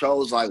 with the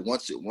shows, like,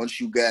 once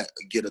you get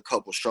a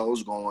couple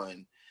shows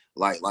going,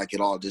 like they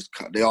all just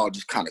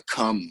kind of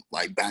come,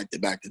 like, back to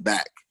back to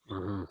back.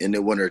 And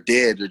then when they're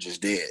dead, they're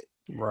just dead.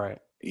 Right.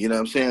 You know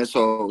what I'm saying?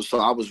 So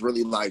I was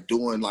really, like,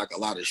 doing, like, a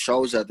lot of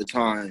shows at the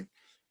time.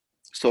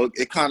 So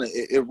it kind of,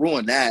 it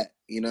ruined that,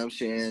 you know what I'm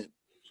saying?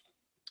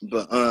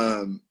 But,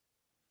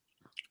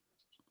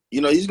 you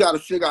know, you just got to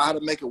figure out how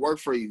to make it work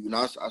for you. You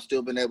know, I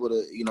still been able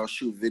to, you know,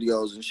 shoot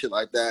videos and shit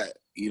like that.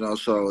 You know,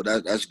 so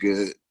that's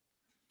good.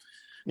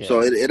 Yeah.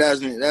 So it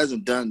hasn't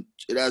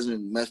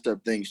messed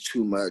up things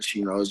too much.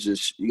 You know, it's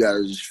just you got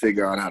to just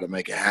figure out how to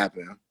make it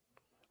happen.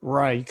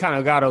 Right. You kind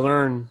of got to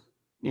learn,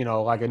 you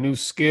know, like a new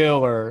skill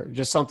or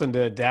just something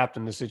to adapt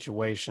in the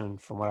situation.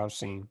 From what I've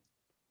seen.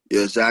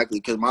 Yeah, exactly.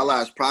 Because my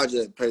last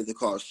project, Paid the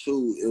Cost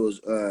too, it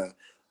was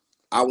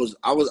I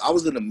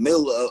was in the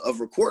middle of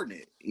recording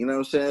it. You know what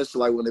I'm saying? So,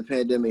 like, when the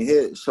pandemic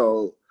hit,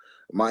 so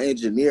my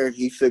engineer,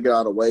 he figured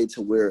out a way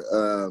to where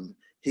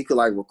he could,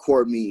 like,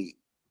 record me,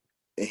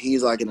 and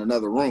he's, like, in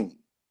another room.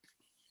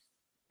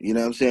 You know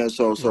what I'm saying?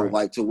 So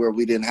like, to where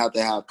we didn't have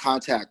to have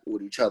contact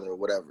with each other or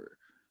whatever.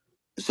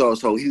 So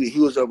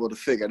he was able to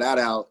figure that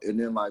out, and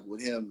then, like,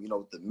 with him, you know,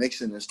 with the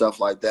mixing and stuff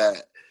like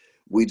that,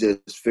 we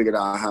just figured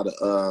out how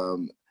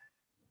to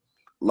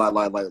like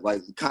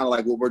kind of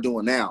like what we're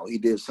doing now. He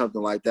did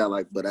something like that,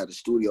 like, but at the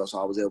studio,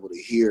 so I was able to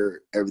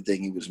hear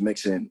everything he was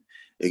mixing,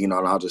 and, you know,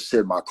 and I'll just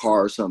sit in my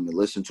car or something and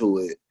listen to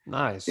it.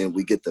 Nice. And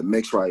we get the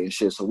mix right and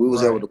shit. So we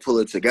was able to pull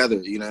it together,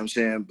 you know what I'm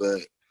saying?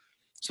 But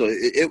so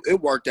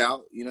it worked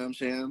out, you know what I'm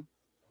saying?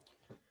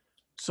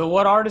 So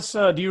what artists,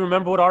 do you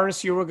remember what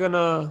artists you were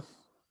gonna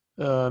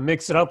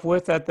mix it up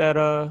with at that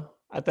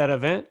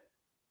event?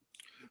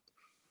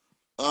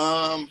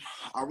 I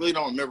really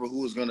don't remember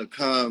who was gonna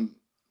come.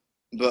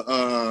 But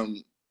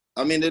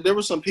I mean, there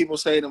were some people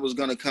saying it was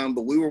gonna come,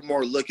 but we were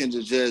more looking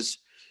to just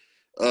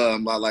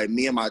like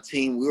me and my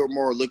team, we were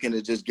more looking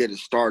to just get it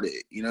started.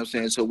 You know what I'm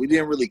saying? So we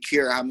didn't really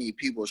care how many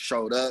people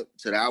showed up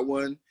to that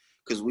one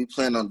because we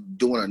planned on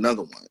doing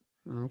another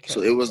one. Okay.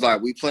 So it was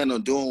like we planned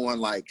on doing one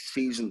like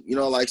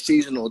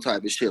seasonal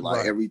type of shit,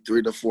 like every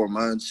 3 to 4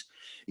 months.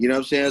 You know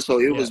what I'm saying?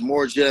 So it was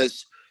more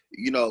just,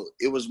 you know,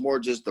 it was more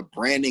just the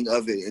branding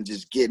of it and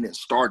just getting it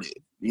started.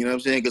 You know what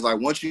I'm saying? Because, like,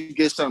 once you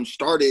get something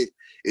started,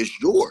 it's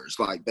yours,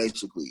 like,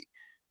 basically.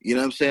 You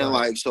know what I'm saying?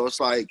 Like, so it's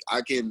like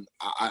I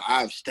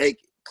have stake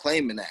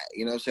claiming that.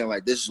 You know what I'm saying?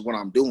 Like, this is what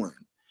I'm doing.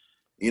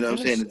 You know what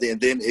I'm saying? And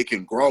then it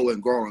can grow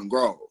and grow and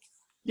grow.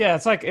 Yeah,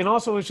 it's like, and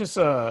also it's just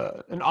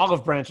an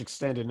olive branch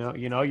extended.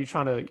 You know, you're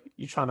trying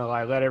to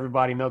like let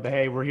everybody know that,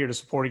 hey, we're here to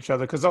support each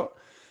other. Because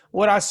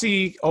what I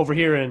see over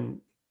here in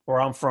where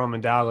I'm from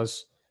in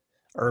Dallas,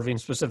 Irving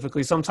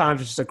specifically,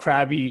 sometimes it's just a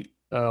crabby,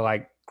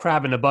 like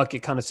crab in the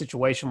bucket kind of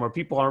situation where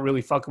people aren't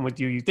really fucking with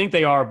you. You think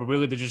they are, but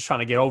really they're just trying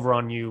to get over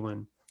on you.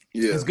 And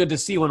it's good to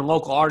see when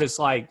local artists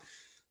like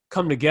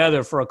come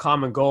together for a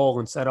common goal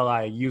instead of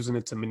like using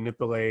it to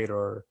manipulate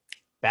or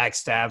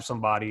backstab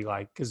somebody.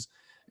 Like, because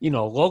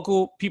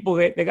local people,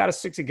 they got to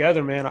stick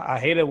together, man. I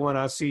hate it when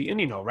I see,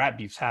 and rap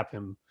beefs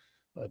happen,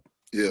 but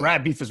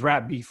rap beef is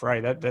rap beef,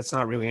 right? That's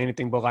not really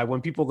anything, but like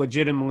when people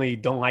legitimately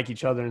don't like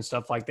each other and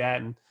stuff like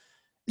that, and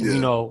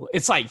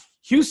it's like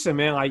Houston,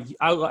 man. Like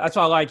that's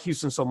why I like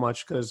Houston so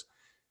much, because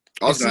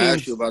I was gonna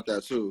ask you about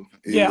that too.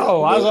 Yeah.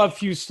 I love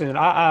Houston.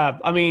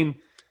 I mean,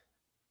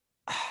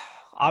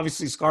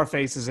 obviously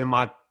Scarface is in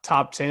my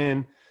top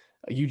 10.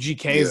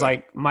 UGK is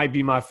might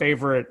be my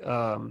favorite.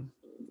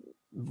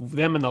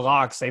 Them and the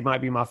Locks, they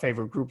might be my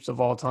favorite groups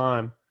of all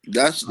time.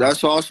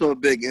 That's also a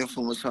big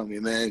influence on me,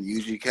 man.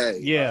 UGK.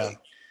 Yeah.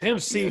 Pimp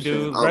C,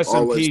 dude. Rest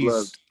in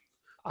peace.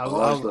 I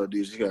always loved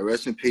UGK.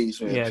 Rest in peace,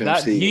 man. Yeah, Pimp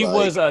C, he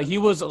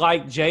was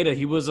like Jada.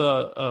 He was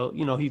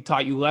he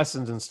taught you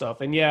lessons and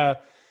stuff. And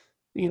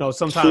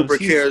sometimes super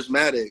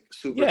charismatic,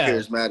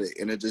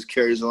 and it just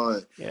carries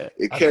on. Yeah,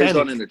 it carries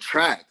on in the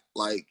track,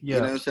 like you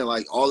know what I'm saying.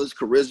 Like all this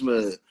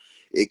charisma,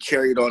 it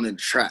carried on in the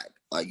track.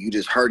 Like you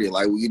just heard it.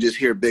 Like when you just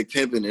hear Big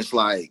Pimpin', it's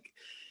like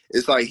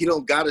he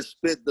don't gotta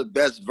spit the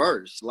best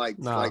verse.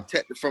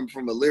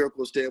 From a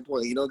lyrical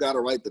standpoint, he don't gotta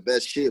write the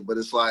best shit. But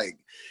it's like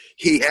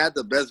he had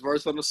the best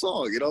verse on the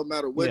song. It don't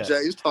matter what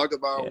Jay's talking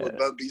about, what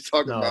Bundy's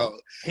talking about.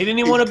 He didn't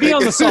even want to be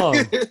on the song.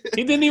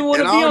 He didn't even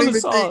want to be on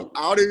the song.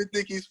 I don't even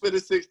think he spit a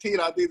 16.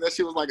 I think that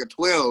shit was like a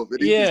 12,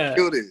 and he just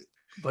killed it.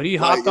 But he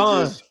hopped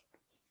on.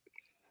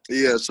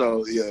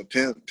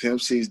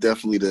 Pimp C is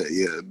definitely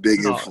the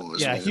big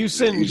influence. Yeah, man.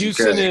 Houston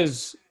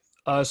is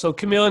so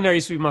Chamillionaire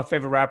used to be my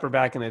favorite rapper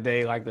back in the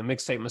day, like the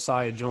mixtape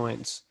Messiah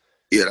joints.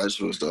 Yeah, that's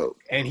what's dope.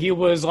 And he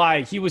was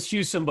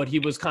Houston, but he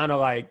was kind of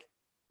like,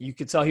 you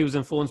could tell he was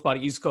influenced by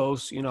the East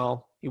Coast. He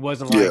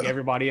wasn't like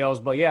everybody else.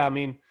 But yeah, I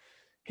mean,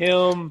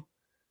 him,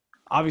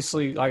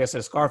 obviously, like I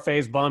said,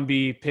 Scarface, Bun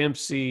B, Pimp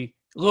C,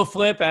 Lil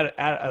Flip. At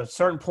a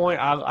certain point,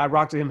 I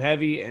rocked him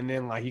heavy, and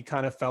then like he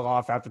kind of fell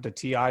off after the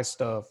T.I.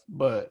 stuff.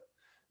 But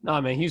no,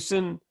 man,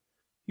 Houston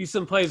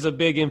plays a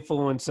big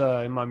influence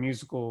in my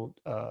musical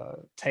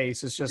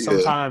taste. It's just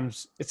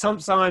sometimes it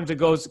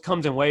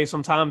comes in waves.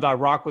 Sometimes I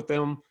rock with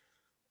them.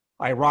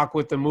 I rock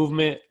with the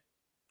movement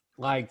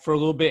like for a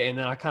little bit, and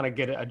then I kind of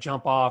get a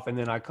jump off, and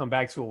then I come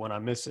back to it when I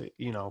miss it,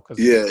 cause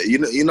I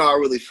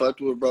really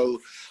fucked with, bro.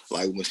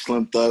 Like when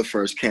Slim Thug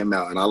first came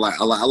out, and I like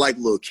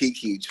Lil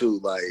Keke too.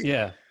 Like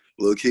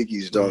Lil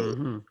Keke's dope.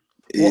 Mm-hmm.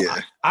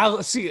 Yeah, well,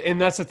 I see, and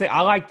that's the thing.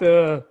 I like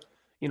the,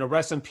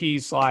 rest in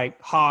peace,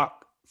 like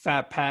Hawk,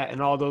 Fat Pat, and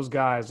all those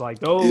guys. Like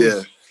those.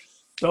 Yeah.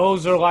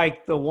 Those are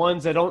like the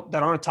ones that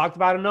aren't talked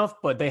about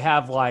enough, but they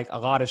have like a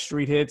lot of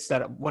street hits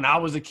that when I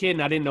was a kid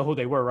and I didn't know who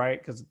they were, right?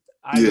 Because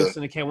I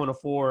listened to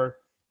K104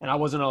 and I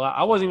wasn't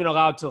even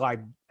allowed to like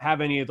have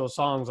any of those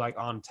songs like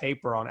on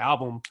tape or on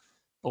album.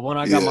 But when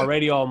I got my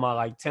radio on my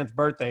like 10th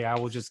birthday, I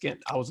was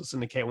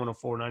listening to K104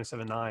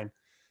 97.9,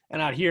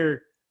 and I'd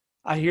hear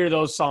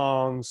those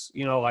songs,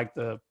 like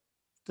the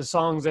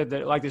songs that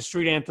like the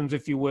street anthems,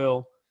 if you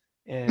will,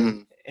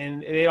 and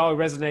it all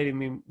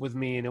resonated with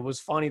me, and it was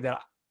funny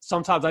that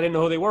sometimes I didn't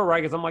know who they were,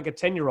 right? Because I'm like a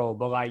 10-year-old,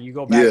 but like you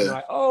go back and you're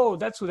like, oh,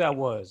 that's who that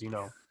was,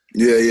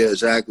 Yeah,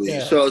 exactly.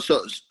 Yeah. So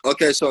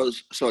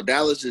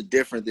Dallas is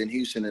different than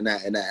Houston in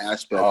that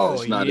aspect. Oh,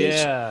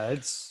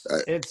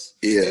 it's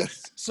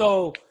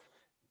so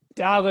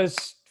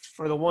Dallas,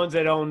 for the ones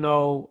that don't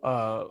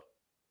know,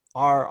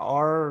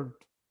 ours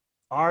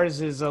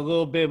is a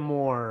little bit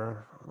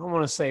more, I don't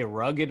want to say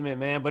rugged,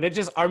 man,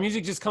 but our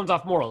music just comes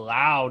off more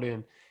loud,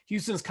 and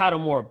Houston's kind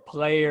of more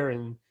player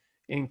and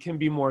can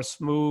be more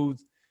smooth.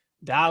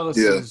 Dallas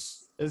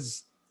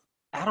is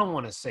I don't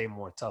want to say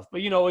more tough,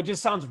 but it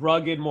just sounds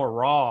rugged, more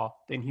raw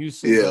than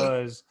Houston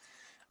does.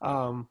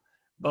 But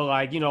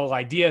like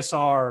like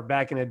DSR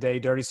back in the day,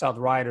 Dirty South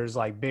Riders,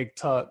 like Big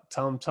Tuck,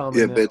 Tum Tum.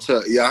 Yeah, Big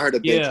Tuck. Yeah, I heard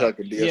of Big Tuck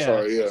and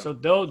DSR. Yeah. So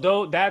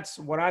though that's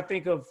what I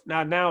think of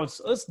now.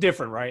 It's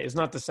different, right? It's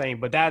not the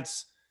same, but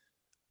that's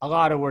a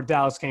lot of where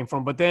Dallas came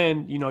from. But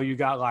then you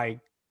got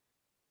like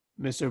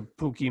Mr.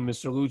 Pookie,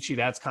 Mr. Lucci,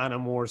 that's kind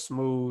of more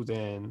smooth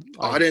and.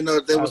 I didn't know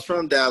they was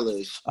from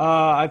Dallas.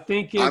 I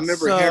think it's. I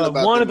remember hearing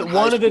about one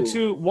of the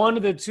two. One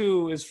of the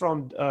two is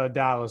from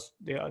Dallas.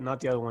 Yeah, not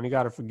the other one. You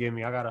got to forgive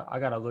me. I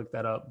gotta look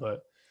that up.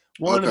 But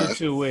one of the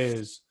two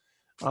is.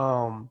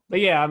 But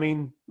yeah, I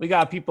mean, we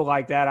got people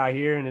like that out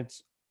here, and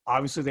it's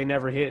obviously they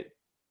never hit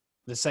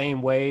the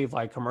same wave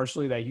like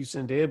commercially that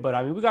Houston did. But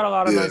I mean, we got a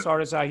lot of nice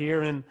artists out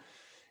here, and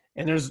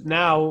there's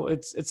now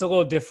it's a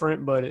little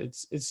different, but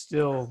it's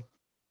still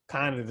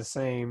kind of the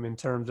same in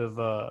terms of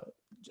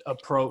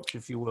approach,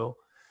 if you will.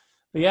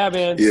 But yeah,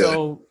 man. Yeah.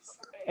 So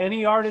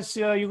any artists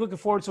you're looking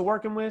forward to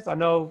working with? I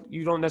know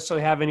you don't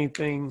necessarily have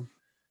anything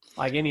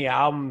like any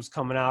albums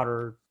coming out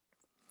or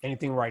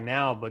anything right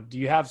now, but do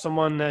you have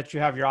someone that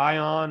you have your eye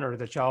on or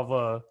that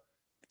y'all have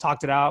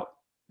talked it out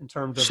in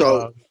terms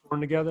of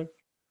working together?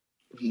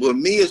 With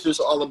me, it's just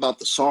all about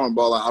the song,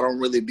 bro. Like, I don't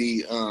really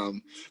be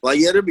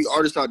there be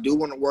artists I do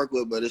want to work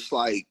with, but it's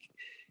like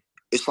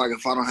if I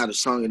don't have a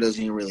song, it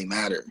doesn't even really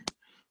matter.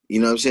 You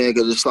know what I'm saying?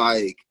 Because it's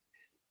like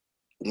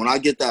when I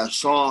get that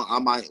song, I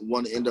might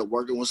want to end up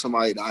working with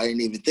somebody that I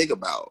didn't even think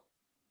about.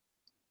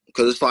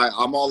 Because it's like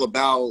I'm all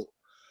about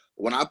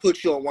when I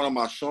put you on one of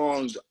my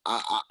songs,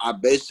 I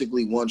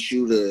basically want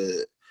you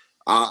to,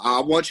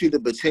 I want you to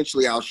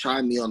potentially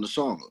outshine me on the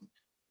song.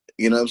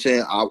 You know what I'm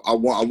saying? I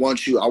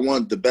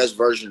want the best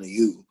version of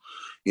you.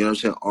 You know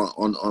what I'm saying,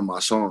 on my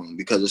song,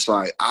 because it's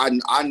like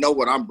I know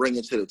what I'm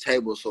bringing to the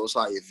table. So it's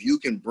like, if you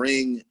can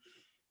bring,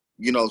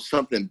 you know,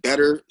 something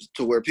better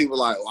to where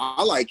people are like, well,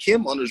 I like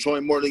him on the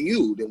joint more than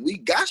you, then we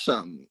got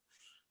something.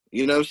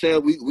 You know what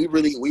I'm saying? We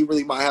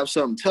really might have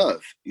something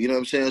tough. You know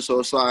what I'm saying? So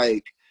it's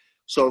like,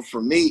 so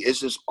for me, it's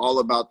just all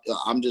about,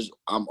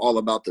 I'm all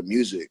about the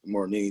music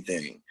more than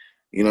anything.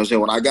 You know what I'm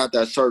saying? When I got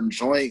that certain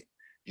joint,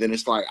 then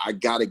it's like, I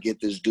got to get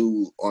this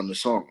dude on the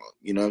song.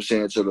 You know what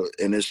I'm saying?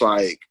 And it's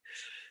like,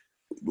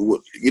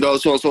 you know,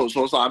 so it's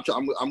like,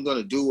 I'm going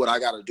to do what I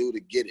got to do to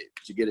get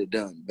it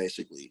done,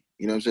 basically.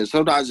 You know what I'm saying?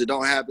 Sometimes it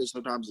don't happen.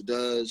 Sometimes it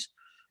does.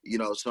 You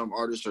know, some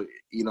artists are,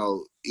 you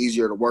know,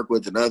 easier to work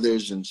with than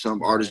others, and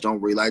some artists don't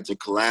really like to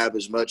collab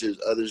as much as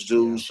others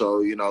do. Yeah.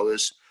 So, you know,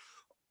 it's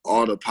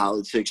all the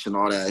politics and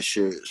all that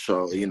shit.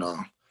 So, you know,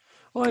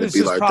 well, it's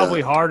just like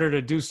probably harder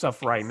to do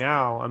stuff right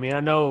now. I mean,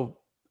 I know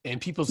in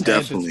people's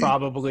heads it's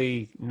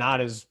probably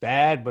not as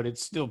bad, but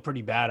it's still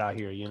pretty bad out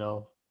here, you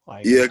know?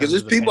 Like, yeah, because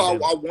there's people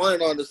I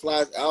wanted on this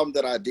last album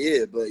that I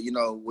did, but, you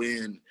know,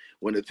 when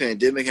the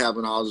pandemic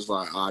happened, I was just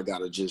like, oh,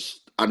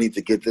 I need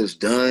to get this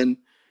done.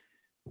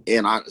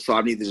 And I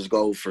need to just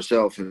go for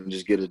self and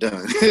just get it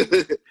done.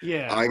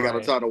 Yeah, I ain't got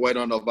no time to wait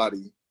on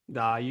nobody.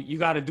 Nah, you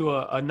got to do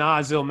a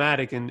Nas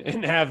Illmatic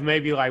and have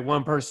maybe like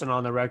one person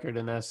on the record,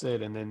 and that's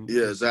it. And then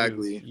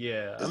exactly.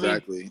 Yeah,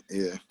 exactly.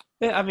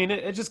 I mean,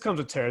 it just comes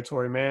with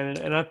territory, man.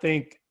 And I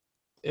think,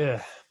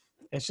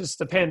 it's just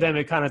the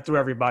pandemic kind of threw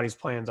everybody's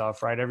plans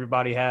off, right?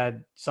 Everybody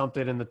had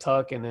something in the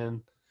tuck, and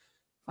then,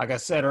 like I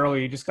said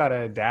earlier, you just got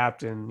to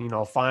adapt and, you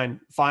know, find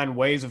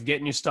ways of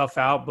getting your stuff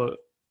out, but,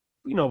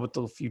 you know, with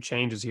a few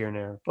changes here and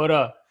there.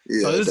 But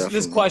so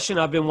this question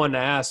I've been wanting to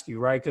ask you,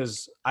 right?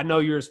 Because I know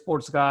you're a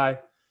sports guy.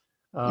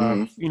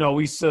 You know,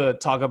 we used to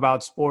talk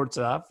about sports.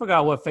 I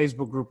forgot what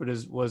Facebook group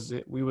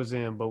we was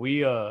in, but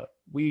we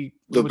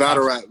the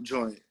battle rap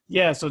joint.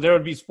 Yeah, so there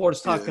would be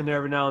sports talk in there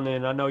every now and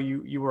then. I know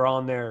you were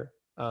on there.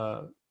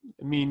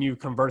 Me and you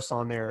conversed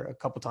on there a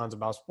couple times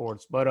about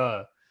sports,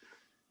 but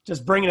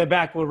just bringing it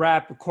back with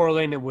rap,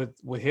 correlating it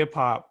with hip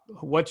hop.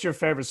 What's your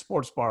favorite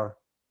sports bar?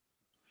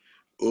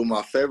 Oh,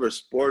 my favorite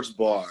sports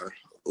bar.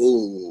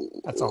 Oh,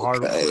 that's a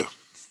hard one.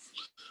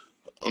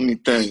 Let me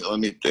think.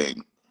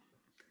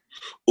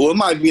 Well, it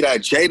might be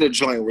that Jada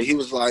joint where he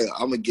was like,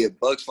 "I'm gonna get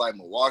bucks like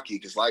Milwaukee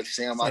because like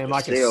Sam, I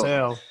can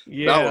sell."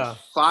 Yeah, that was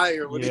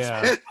fire when he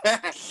said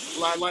that.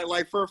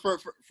 like for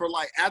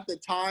like at the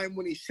time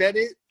when he said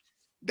it,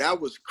 that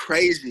was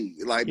crazy.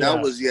 Like that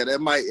was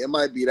it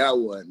might be that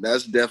one.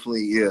 That's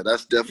definitely one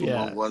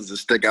of the ones that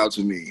stick out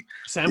to me.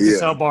 Sam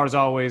Cassell bars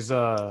always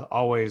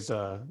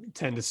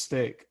tend to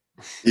stick.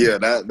 Yeah,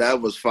 that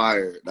was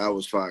fire. That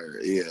was fire.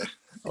 Yeah.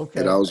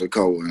 Okay. Yeah, that was a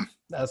cool one.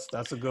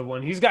 That's a good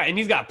one. He's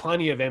got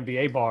plenty of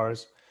NBA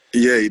bars.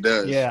 Yeah, he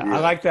does. Yeah. I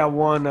like that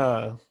one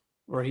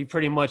where he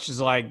pretty much is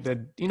like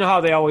you know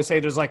how they always say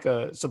there's like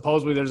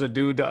supposedly there's a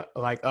dude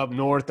like up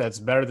north that's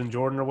better than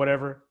Jordan or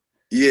whatever.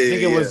 Yeah, I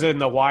think it was in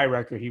the Y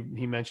record.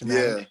 He mentioned that.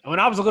 Yeah. And when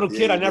I was a little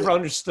kid, I never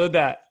understood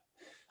that.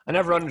 I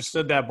never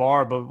understood that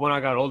bar, but when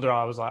I got older,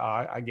 I was like,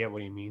 I get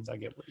what he means.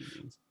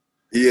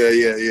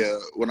 Yeah.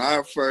 When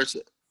I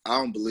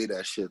don't believe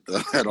that shit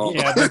though at all.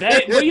 Yeah,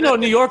 but you know,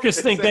 New Yorkers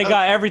think they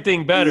got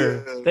everything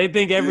better. Yeah, they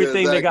think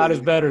everything they got is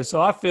better.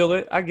 So I feel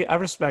it. I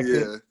respect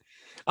it.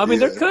 I mean,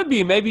 there could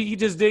be. Maybe he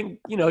just didn't,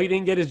 you know, he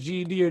didn't get his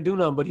GED or do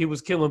nothing, but he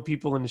was killing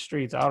people in the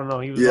streets. I don't know.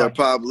 He was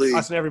probably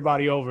tossing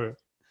everybody over.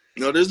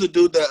 No, there's a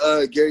dude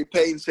that Gary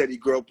Payton said he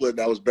grew up with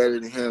that was better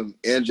than him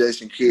and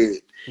Jason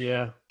Kidd.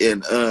 Yeah.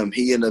 And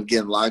he ended up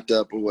getting locked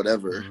up or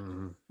whatever.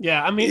 Mm-hmm.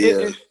 Yeah, I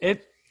mean,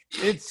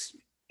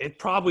 it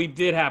probably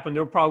did happen.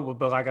 There probably,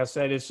 but like I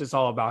said, it's just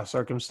all about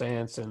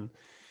circumstance and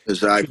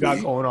what you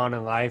got going on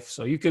in life.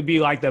 So you could be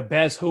like the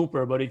best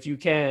hooper, but if you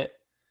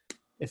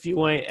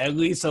ain't at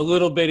least a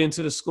little bit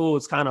into the school,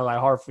 it's kind of like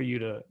hard for you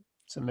to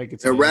make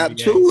it to the rap NBA.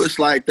 Too, it's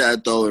like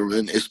that though,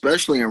 and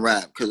especially in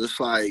rap, because it's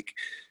like,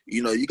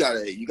 you know, you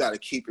gotta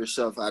keep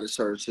yourself out of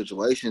certain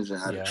situations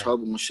and out of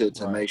trouble and shit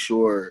to make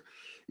sure,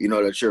 you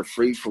know, that you're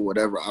free for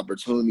whatever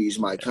opportunities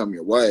might come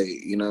your way.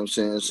 You know what I'm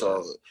saying?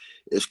 So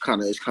it's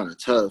kind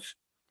of tough.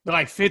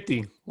 Like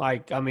 50,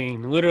 like, I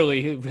mean,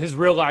 literally his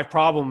real life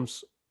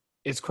problems.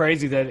 It's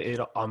crazy that it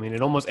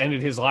almost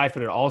ended his life,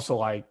 and it also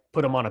like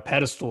put him on a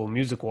pedestal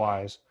music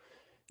wise.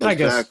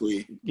 Exactly. I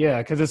guess, yeah,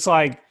 because it's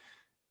like,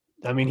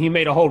 I mean, he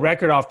made a whole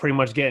record off pretty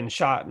much getting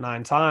shot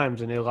 9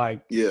 times, and it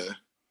like,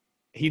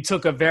 he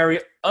took a very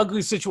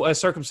ugly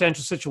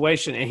circumstantial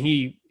situation, and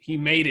he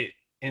made it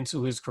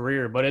into his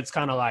career. But it's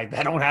kind of like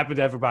that don't happen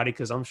to everybody,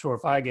 because I'm sure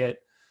if I get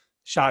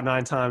shot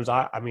 9 times,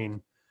 I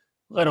mean,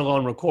 let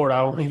alone record, I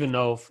don't even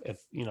know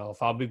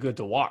if I'll be good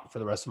to walk for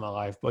the rest of my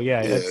life. But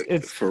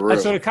it's for real.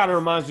 That's what it kind of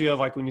reminds me of,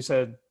 like when you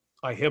said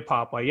like hip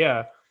hop, like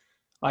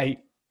like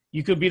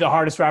you could be the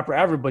hardest rapper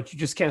ever, but you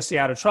just can't stay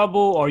out of trouble,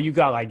 or you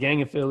got like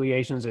gang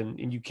affiliations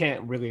and you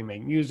can't really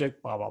make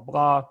music, blah blah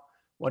blah.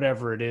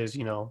 whatever it is,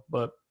 you know.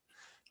 But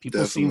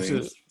people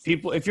Definitely.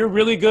 if you're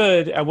really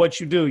good at what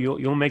you do,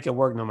 you'll make it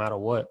work no matter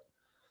what.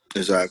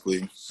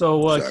 Exactly.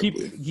 So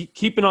Exactly.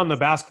 keeping on the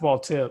basketball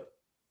tip,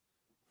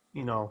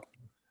 you know,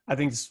 I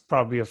think it's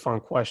probably a fun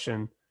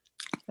question,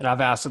 and I've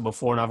asked it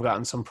before, and I've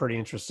gotten some pretty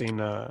interesting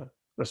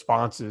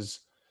responses.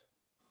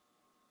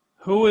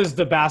 Who is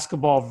the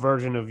basketball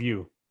version of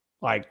you?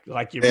 Like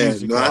your And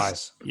music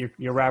that's wise,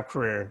 your rap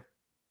career.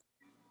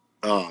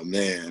 oh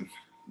man,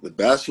 the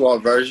basketball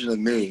version of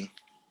me.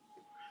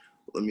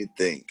 Let me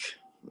think.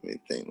 Let me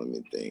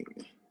think.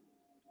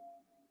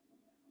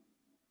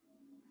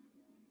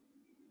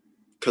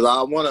 Cause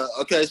I wanna.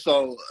 Okay,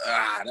 so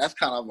that's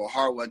kind of a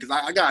hard one. Cause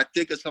I gotta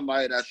think of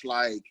somebody that's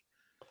like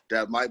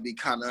that might be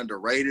kind of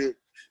underrated,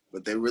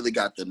 but they really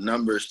got the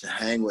numbers to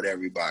hang with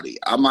everybody.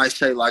 I might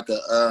say like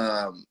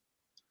a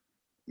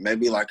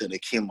maybe like an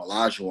Akeem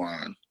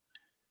Olajuwon.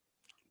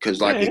 Cause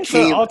like Yeah, it's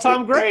an Akeem,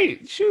 all-time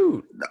great.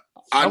 Shoot,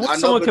 I wish I know,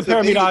 someone but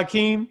compared me to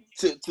Hakeem.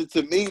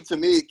 to me,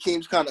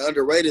 Akeem's kind of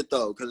underrated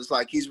though, because it's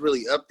like he's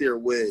really up there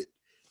with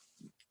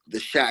the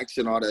Shaqs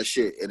and all that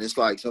shit. And it's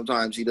like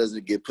sometimes he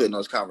doesn't get put in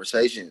those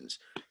conversations.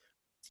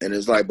 And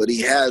it's like, but he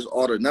has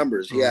all the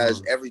numbers. He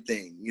has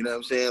everything. You know what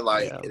I'm saying?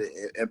 Like,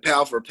 and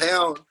pound for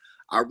pound,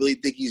 I really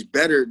think he's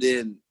better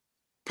than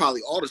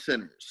probably all the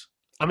centers.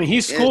 I mean,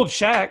 he schooled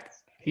Shaq.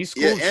 He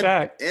schooled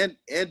Shaq. And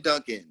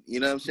Duncan. You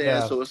know what I'm saying?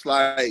 Yeah. So it's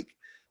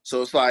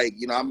like,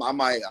 you know,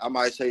 I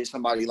might say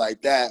somebody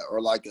like that,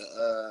 or like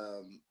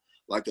a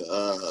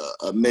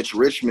Mitch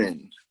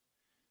Richmond,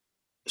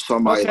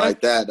 somebody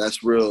like that.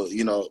 That's real.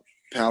 You know,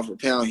 pound for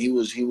pound, he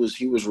was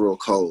real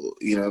cold.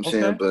 You know what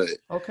I'm saying? But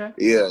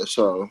yeah,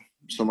 so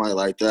somebody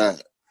like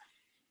that.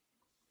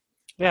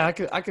 Yeah, I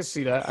could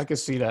see that. I could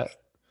see that.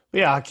 But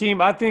yeah,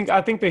 Hakeem. I think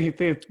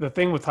the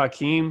thing with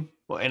Hakeem,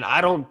 and I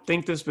don't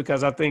think this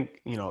because I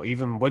think, you know,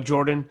 even with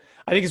Jordan,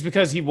 I think it's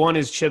because he won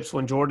his chips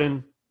when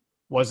Jordan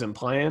wasn't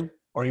playing,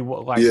 or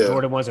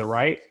Jordan wasn't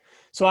right.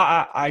 So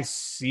I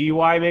see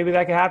why maybe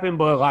that could happen,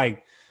 but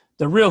like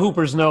the real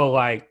hoopers know,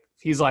 like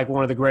he's like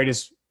one of the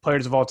greatest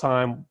players of all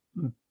time,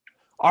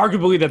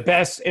 arguably the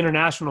best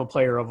international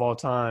player of all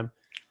time,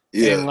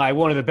 and like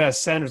one of the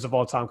best centers of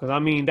all time. Because I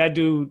mean, that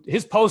dude,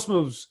 his post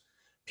moves,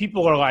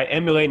 people are like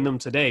emulating them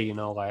today. You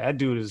know, like that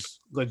dude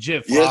is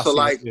legit. Yeah, so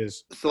like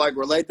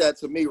relate that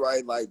to me,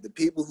 right? Like the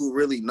people who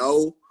really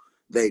know,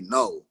 they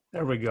know.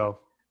 There we go.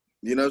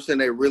 You know what I'm saying?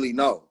 They really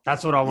know.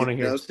 That's what I want to hear.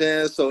 You know what I'm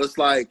saying? So it's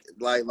like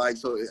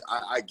so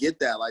I get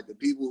that. Like the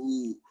people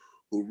who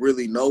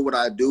really know what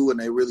I do and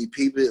they really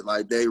peep it,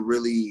 like they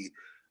really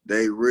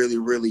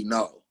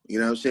know. You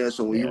know what I'm saying?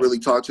 So when you really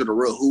talk to the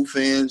real Who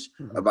fans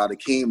about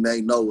Akeem,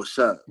 they know what's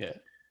up. Yeah.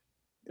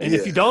 And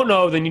if you don't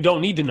know, then you don't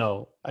need to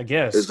know, I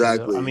guess.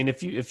 Exactly. I mean,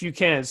 if you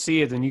can't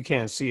see it, then you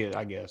can't see it,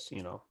 I guess,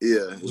 you know.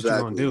 Yeah, exactly. What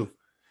you gonna do?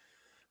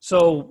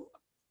 So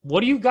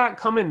what do you got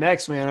coming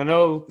next, man? I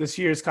know this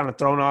year is kind of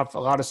thrown off a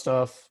lot of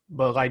stuff,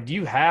 but like, do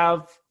you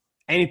have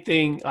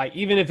anything, like,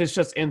 even if it's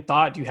just in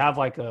thought, do you have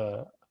like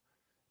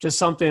just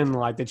something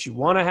like that you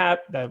want to have,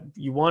 that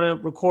you want to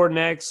record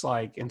next,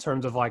 like in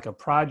terms of like a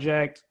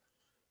project?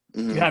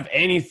 Do you have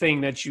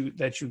anything that you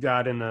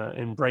got in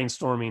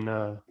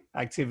brainstorming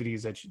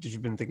activities that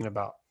you've been thinking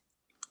about?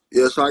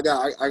 Yeah, so I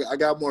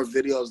got more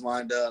videos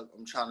lined up.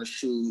 I'm trying to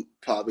shoot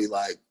probably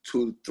like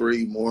 2 to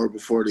 3 more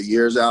before the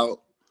year's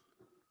out.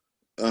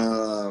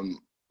 And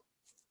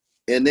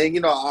then,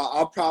 you know,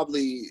 I'll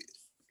probably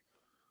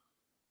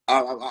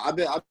I've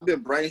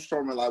been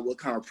brainstorming like what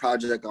kind of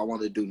project I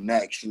want to do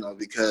next, you know,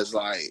 because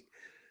like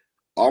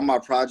all my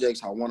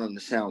projects I want them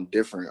to sound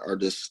different or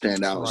just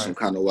stand out in some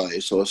kind of way.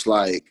 So it's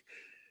like,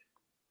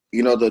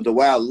 you know, the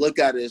way I look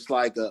at it, it's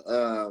like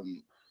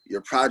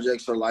your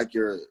projects are like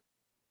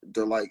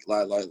they're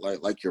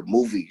like your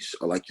movies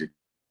or like your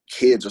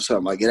kids or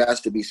something. Like it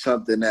has to be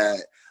something that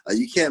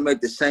you can't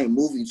make the same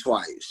movie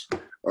twice,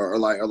 or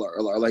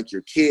like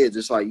your kids.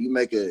 It's like you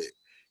make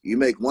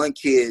one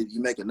kid,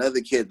 you make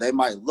another kid. They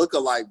might look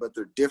alike, but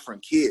they're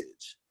different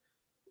kids.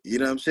 You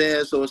know what I'm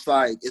saying? So it's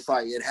like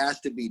it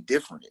has to be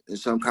different in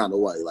some kind of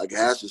way. Like it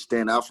has to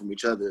stand out from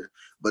each other,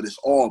 but it's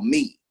all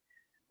me.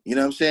 You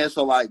know what I'm saying?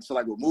 So like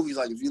with movies,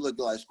 like if you look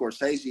at like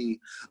Scorsese,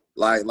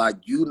 like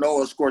you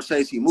know a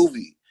Scorsese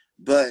movie,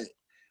 but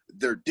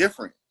they're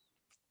different.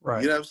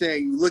 Right. You know what I'm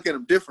saying? You look at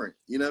them different.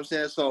 You know what I'm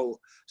saying? So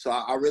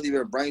I really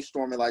been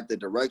brainstorming like the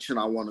direction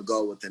I want to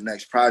go with the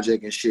next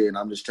project and shit, and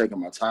I'm just taking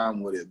my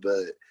time with it.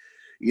 But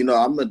you know,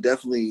 I'm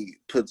definitely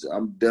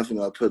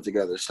gonna put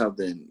together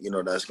something, you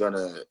know, that's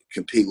gonna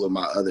compete with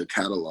my other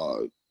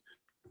catalog.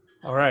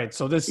 All right.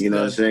 So this, you know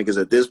what I'm saying? Because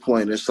at this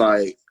point, it's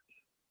like,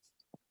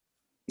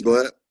 go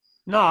ahead.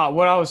 No,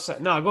 what I was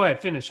saying. No, go ahead.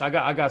 Finish. I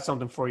got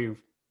something for you.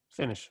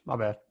 Finish. My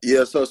bad.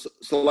 Yeah. So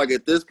like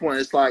at this point,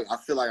 it's like I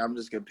feel like I'm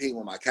just competing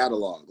with my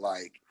catalog,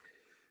 like,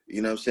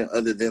 you know what I'm saying,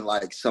 other than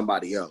like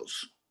somebody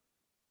else.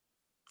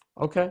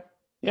 Okay.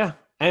 Yeah.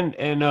 And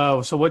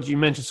so what you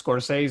mentioned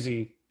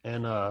Scorsese,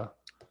 and I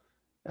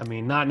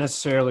mean, not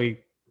necessarily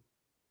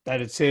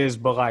that it's his,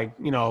 but like,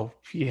 you know,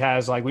 he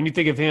has, like, when you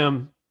think of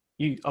him,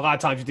 a lot of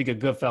times you think of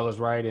Goodfellas,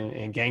 right,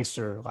 and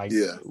gangster, like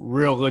Yeah.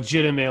 real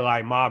legitimate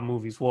like mob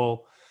movies.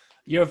 Well,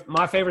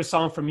 my favorite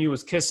song from you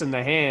is "Kissing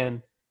the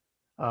Hand,"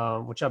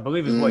 which I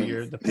believe is what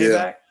the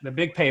payback, the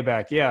big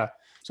payback. Yeah.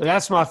 So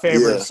that's my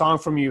favorite song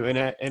from you, and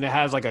it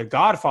has like a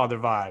Godfather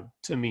vibe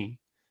to me,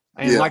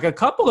 and like a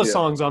couple of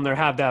songs on there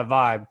have that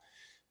vibe.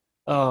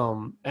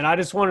 And I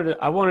just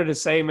wanted to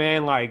say,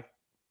 man, like,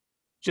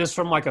 just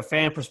from like a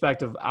fan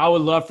perspective, I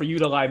would love for you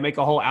to like make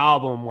a whole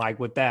album like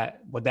with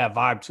that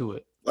vibe to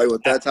it, like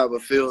with that type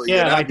of feel.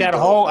 Yeah, like that dope.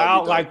 Whole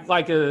out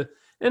like a.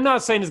 I'm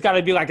not saying it's got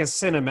to be like a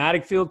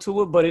cinematic feel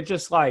to it, but it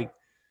just like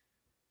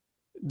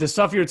the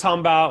stuff you're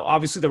talking about.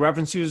 Obviously, the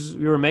references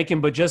you were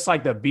making, but just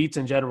like the beats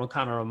in general,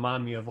 kind of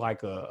remind me of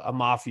like a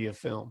mafia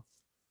film.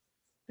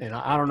 And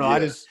I don't know. I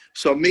just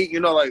me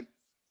and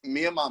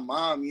my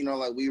mom,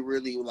 like we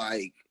really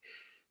like.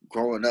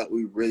 Growing up,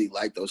 we really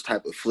liked those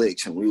type of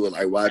flicks, and we would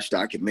like watch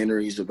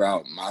documentaries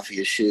about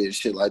mafia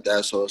shit like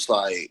that. So it's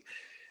like,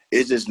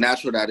 it's just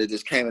natural that it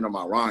just came into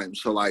my rhyme.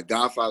 So like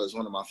Godfather is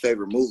one of my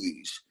favorite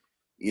movies.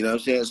 You know what I'm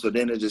saying? So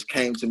then it just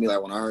came to me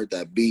like when I heard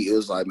that beat, it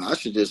was like, man, I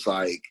should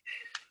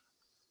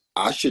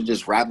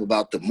just rap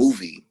about the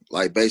movie.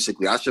 Like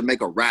basically I should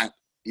make a rap,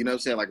 you know what I'm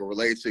saying? Like a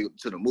related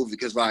to the movie.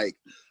 Cause like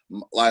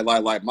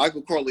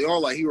Michael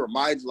Corleone, like he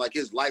reminds, like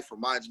his life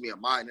reminds me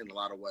of mine in a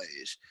lot of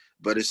ways.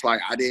 But it's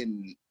like I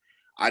didn't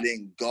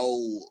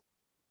go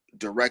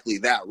directly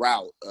that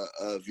route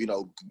of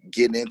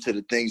getting into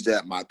the things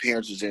that my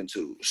parents was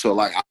into. So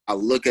like I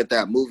look at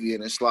that movie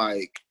and it's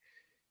like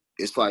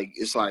you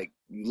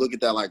look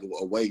at that like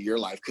a way your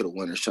life could have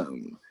went or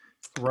something.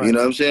 Right. You know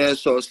what I'm saying?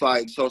 So it's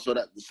like so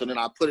then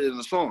I put it in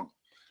a song.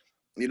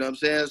 You know what I'm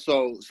saying?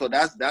 So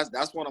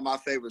that's one of my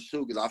favorites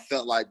too, because I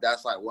felt like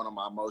that's like one of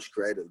my most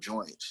creative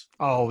joints.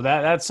 Oh,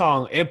 that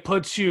song, it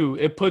puts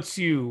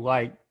you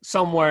like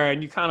somewhere,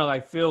 and you kind of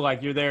like feel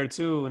like you're there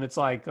too, and it's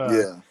like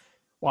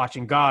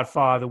watching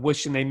Godfather,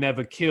 wishing they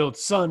never killed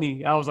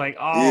Sonny. I was like,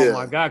 oh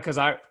my God, because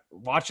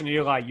watching it,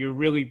 you're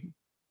really.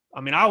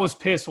 I mean, I was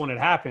pissed when it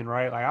happened,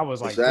 right? Like I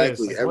was like,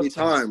 exactly pissed. Like, every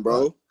time,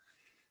 bro.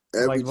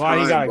 Every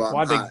time,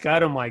 why they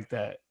got him like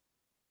that?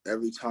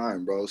 Every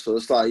time, bro. So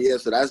it's like,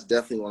 so that's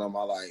definitely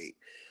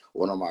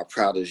one of my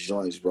proudest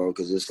joints, bro,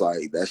 because it's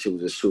like that shit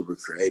was just super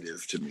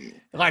creative to me.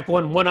 Like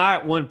when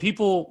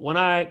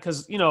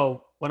because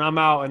when I'm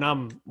out and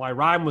I'm like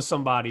riding with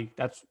somebody,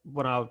 that's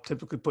when I'll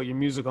typically put your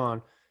music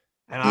on,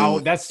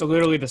 and that's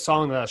literally the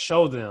song that I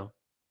show them.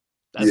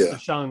 That's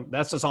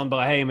the song. But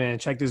like, hey man,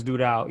 check this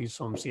dude out. He's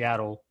from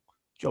Seattle,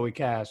 Joey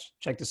Cash.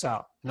 Check this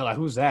out. And they're like,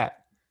 who's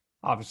that?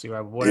 Obviously,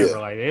 right? Whatever.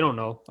 Like they don't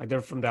know. Like they're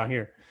from down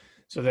here.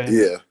 So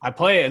then I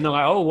play it and they're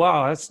like, oh,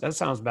 wow, that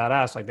sounds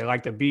badass. Like they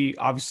like the beat.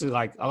 Obviously,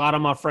 like a lot of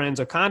my friends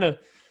are kind of,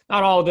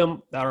 not all of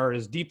them that are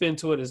as deep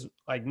into it as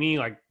like me,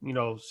 like,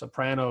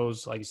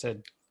 Sopranos, like you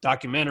said,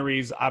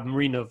 documentaries. I'm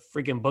reading a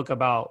freaking book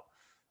about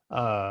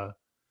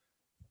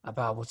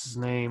what's his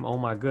name? Oh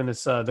my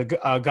goodness. The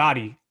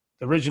Gotti,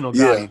 the original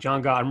Gotti,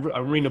 John Gotti.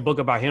 I'm reading a book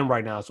about him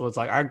right now. So it's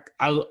like,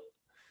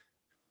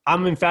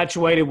 I'm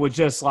infatuated with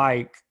just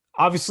like,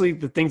 obviously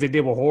the things they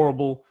did were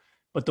horrible,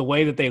 but the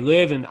way that they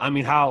live, and I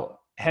mean, how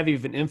heavy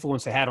of an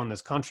influence they had on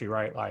this country,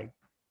 right? Like,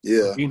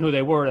 being who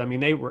they were. I mean,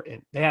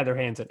 they had their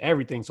hands in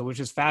everything. So it was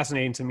just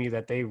fascinating to me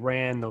that they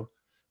ran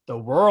the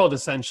world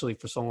essentially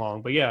for so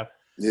long. But I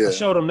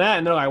showed them that,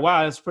 and they're like,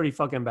 "Wow, that's pretty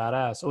fucking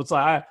badass." So it's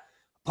like,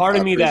 part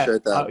of me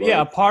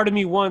a part of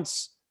me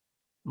wants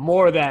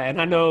more of that.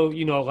 And I know,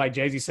 like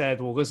Jay-Z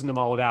said, well, listen to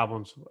my old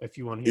albums if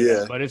you want to hear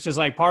that. But it's just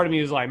like part of me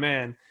is like,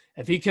 man,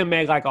 if he can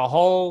make like a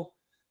whole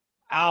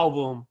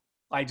album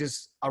like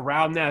just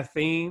around that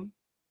theme,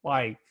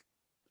 like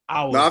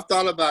I've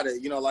thought about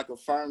it, like a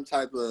firm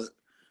type of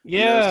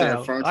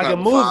firm like a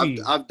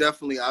movie. I've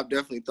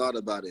definitely thought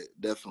about it.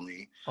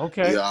 Definitely.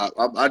 Okay. Yeah,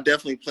 I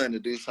definitely plan to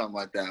do something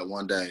like that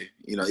one day.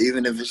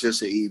 Even if it's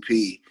just an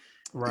EP.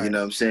 Right. You know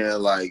what I'm saying?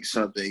 Like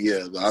something,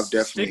 But I've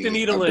definitely stick the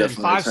needle in.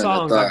 5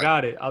 songs, I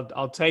got it.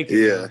 I'll take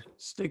it. Yeah. Man.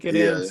 Stick it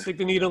in. Stick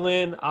the needle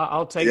in.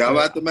 I'll take it. Yeah, I'm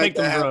about to make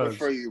that happen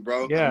for you,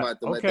 bro. Yeah. I'm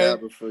about to make that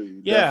happen for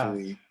you. Yeah.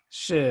 Definitely.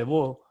 Shit.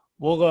 We'll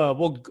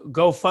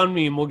go fund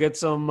me and we'll get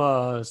some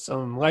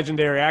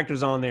legendary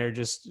actors on there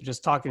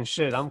just talking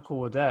shit. I'm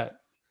cool with that.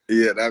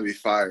 Yeah, that'd be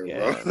fire,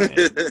 bro.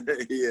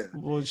 Yeah.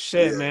 Well,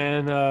 shit,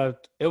 man.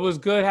 It was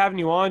good having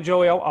you on,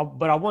 Joey.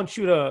 But I want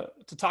you to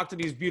talk to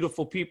these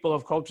beautiful people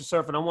of Culture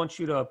Surfing. I want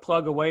you to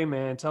plug away,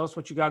 man. Tell us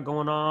what you got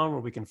going on, where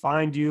we can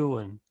find you,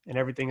 and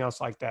everything else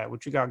like that.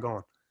 What you got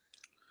going?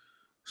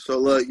 So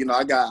look,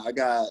 I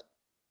got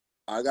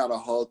a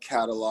whole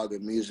catalog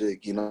of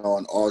music,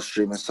 on all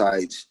streaming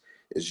sites.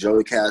 It's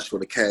Joey Cash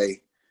with a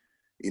K.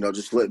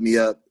 Just look me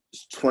up.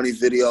 It's 20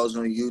 videos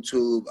on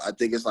YouTube. I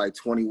think it's like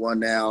 21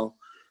 now.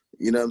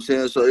 You know what I'm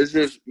saying? So it's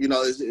just,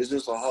 it's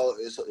just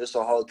it's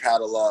a whole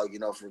catalog,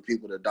 for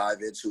people to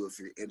dive into if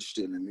you're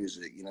interested in the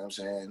music. You know what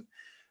I'm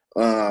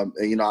saying?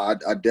 And I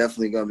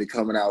definitely gonna be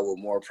coming out with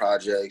more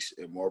projects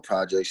and more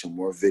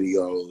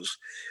videos.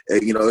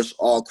 And it's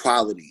all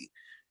quality.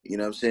 You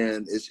know what I'm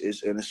saying?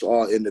 It's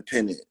all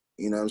independent.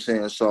 You know what I'm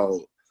saying?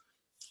 So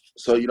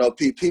So, you know,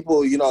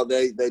 people, you know,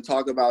 they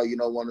talk about, you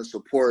know, want to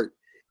support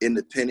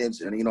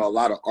independence, and, you know, a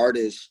lot of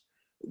artists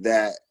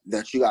that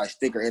you guys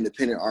think are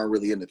independent aren't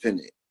really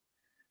independent.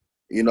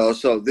 You know,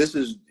 so this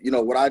is, you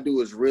know, what I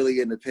do is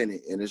really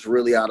independent, and it's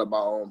really out of my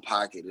own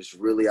pocket. It's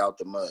really out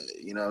the mud.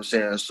 You know what I'm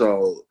saying?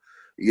 So,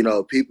 you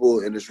know, people,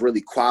 and it's really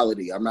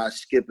quality. I'm not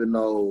skipping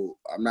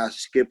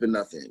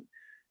nothing.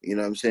 You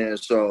know what I'm saying?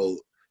 So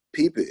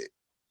peep it.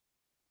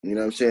 You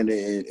know what I'm saying?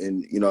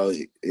 And you know,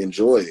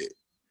 enjoy it.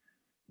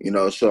 You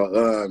know,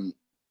 so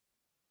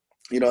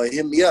you know,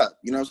 hit me up.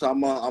 You know, so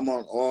I'm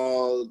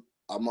on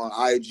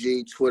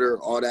IG, Twitter,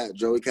 all that,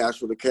 Joey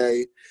Cash with a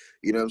K.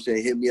 You know what I'm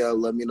saying? Hit me up,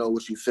 let me know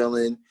what you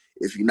feeling.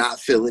 If you're not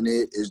feeling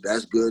it,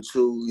 that's good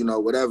too, you know,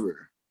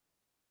 whatever.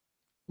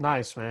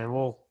 Nice, man.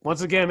 Well,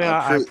 once again, man,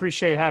 I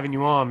appreciate having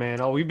you on, man.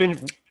 We've been,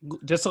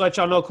 just to let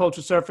y'all know,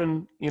 Culture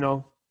Surfing, you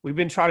know, we've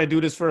been trying to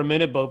do this for a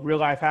minute, but real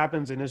life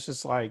happens, and it's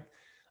just like,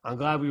 I'm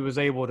glad we was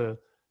able to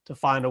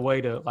find a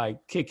way to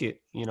like kick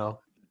it, you know.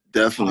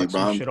 Definitely,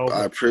 bro.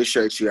 I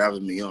appreciate you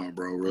having me on,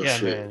 bro. Real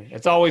shit. Man.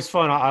 It's always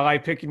fun. I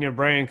like picking your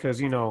brain because,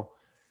 you know,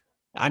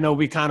 I know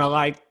we kind of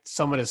like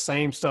some of the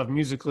same stuff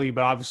musically,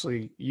 but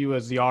obviously you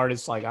as the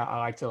artist, like I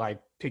like to like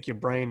pick your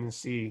brain and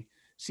see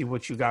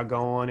what you got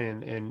going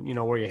and you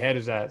know where your head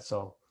is at.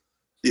 So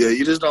yeah,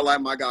 you just don't like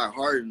my guy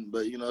Harden,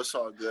 but you know it's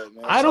all good,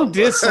 man. I don't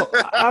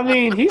I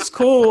mean, he's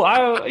cool.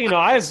 I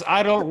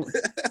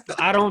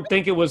don't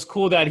think it was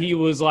cool that he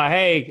was like,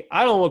 hey,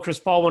 I don't want Chris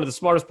Paul, one of the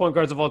smartest point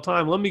guards of all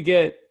time. Let me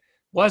get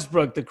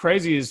Westbrook,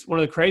 one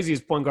of the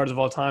craziest point guards of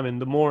all time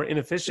and the more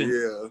inefficient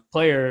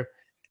player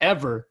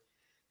ever.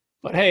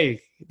 But hey,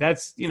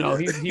 that's, you know,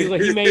 he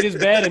made his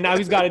bed and now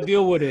he's got to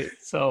deal with it.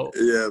 So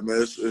yeah,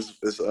 man,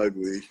 it's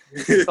ugly.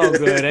 It's all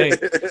good.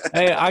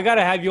 Hey, I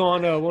gotta have you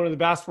on one of the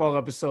basketball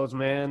episodes,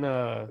 man.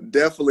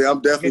 Definitely,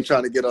 I'm definitely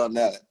trying to get on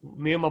that.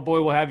 Me and my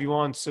boy will have you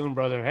on soon,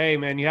 brother. Hey,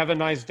 man, you have a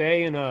nice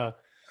day and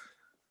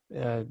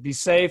be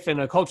safe.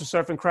 And a Culture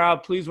Surfing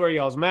crowd, please wear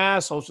y'all's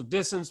masks, social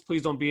distance.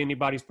 Please don't be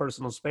anybody's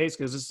personal space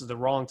because this is the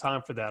wrong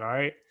time for that. All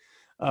right.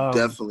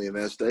 Definitely,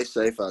 man. Stay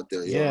safe out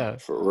there. Yeah,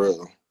 for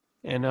real.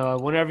 And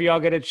whenever y'all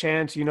get a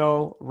chance, you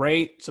know,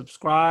 rate,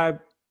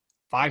 subscribe,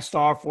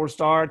 5-star,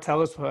 4-star.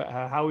 Tell us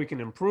how we can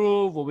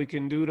improve, what we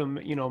can do to,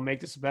 you know, make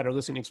this a better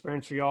listening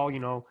experience for y'all. You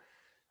know,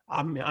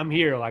 I'm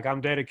here, like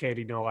I'm dedicated.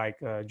 You know, like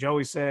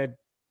Joey said,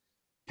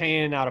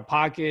 paying out of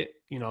pocket.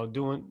 You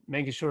know,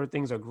 making sure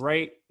things are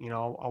great. You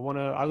know,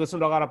 I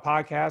listen to a lot of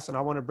podcasts, and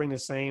I want to bring the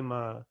same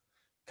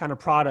kind of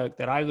product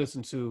that I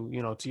listen to,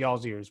 you know, to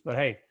y'all's ears. But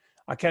hey,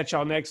 I'll catch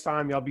y'all next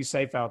time. Y'all be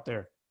safe out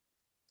there.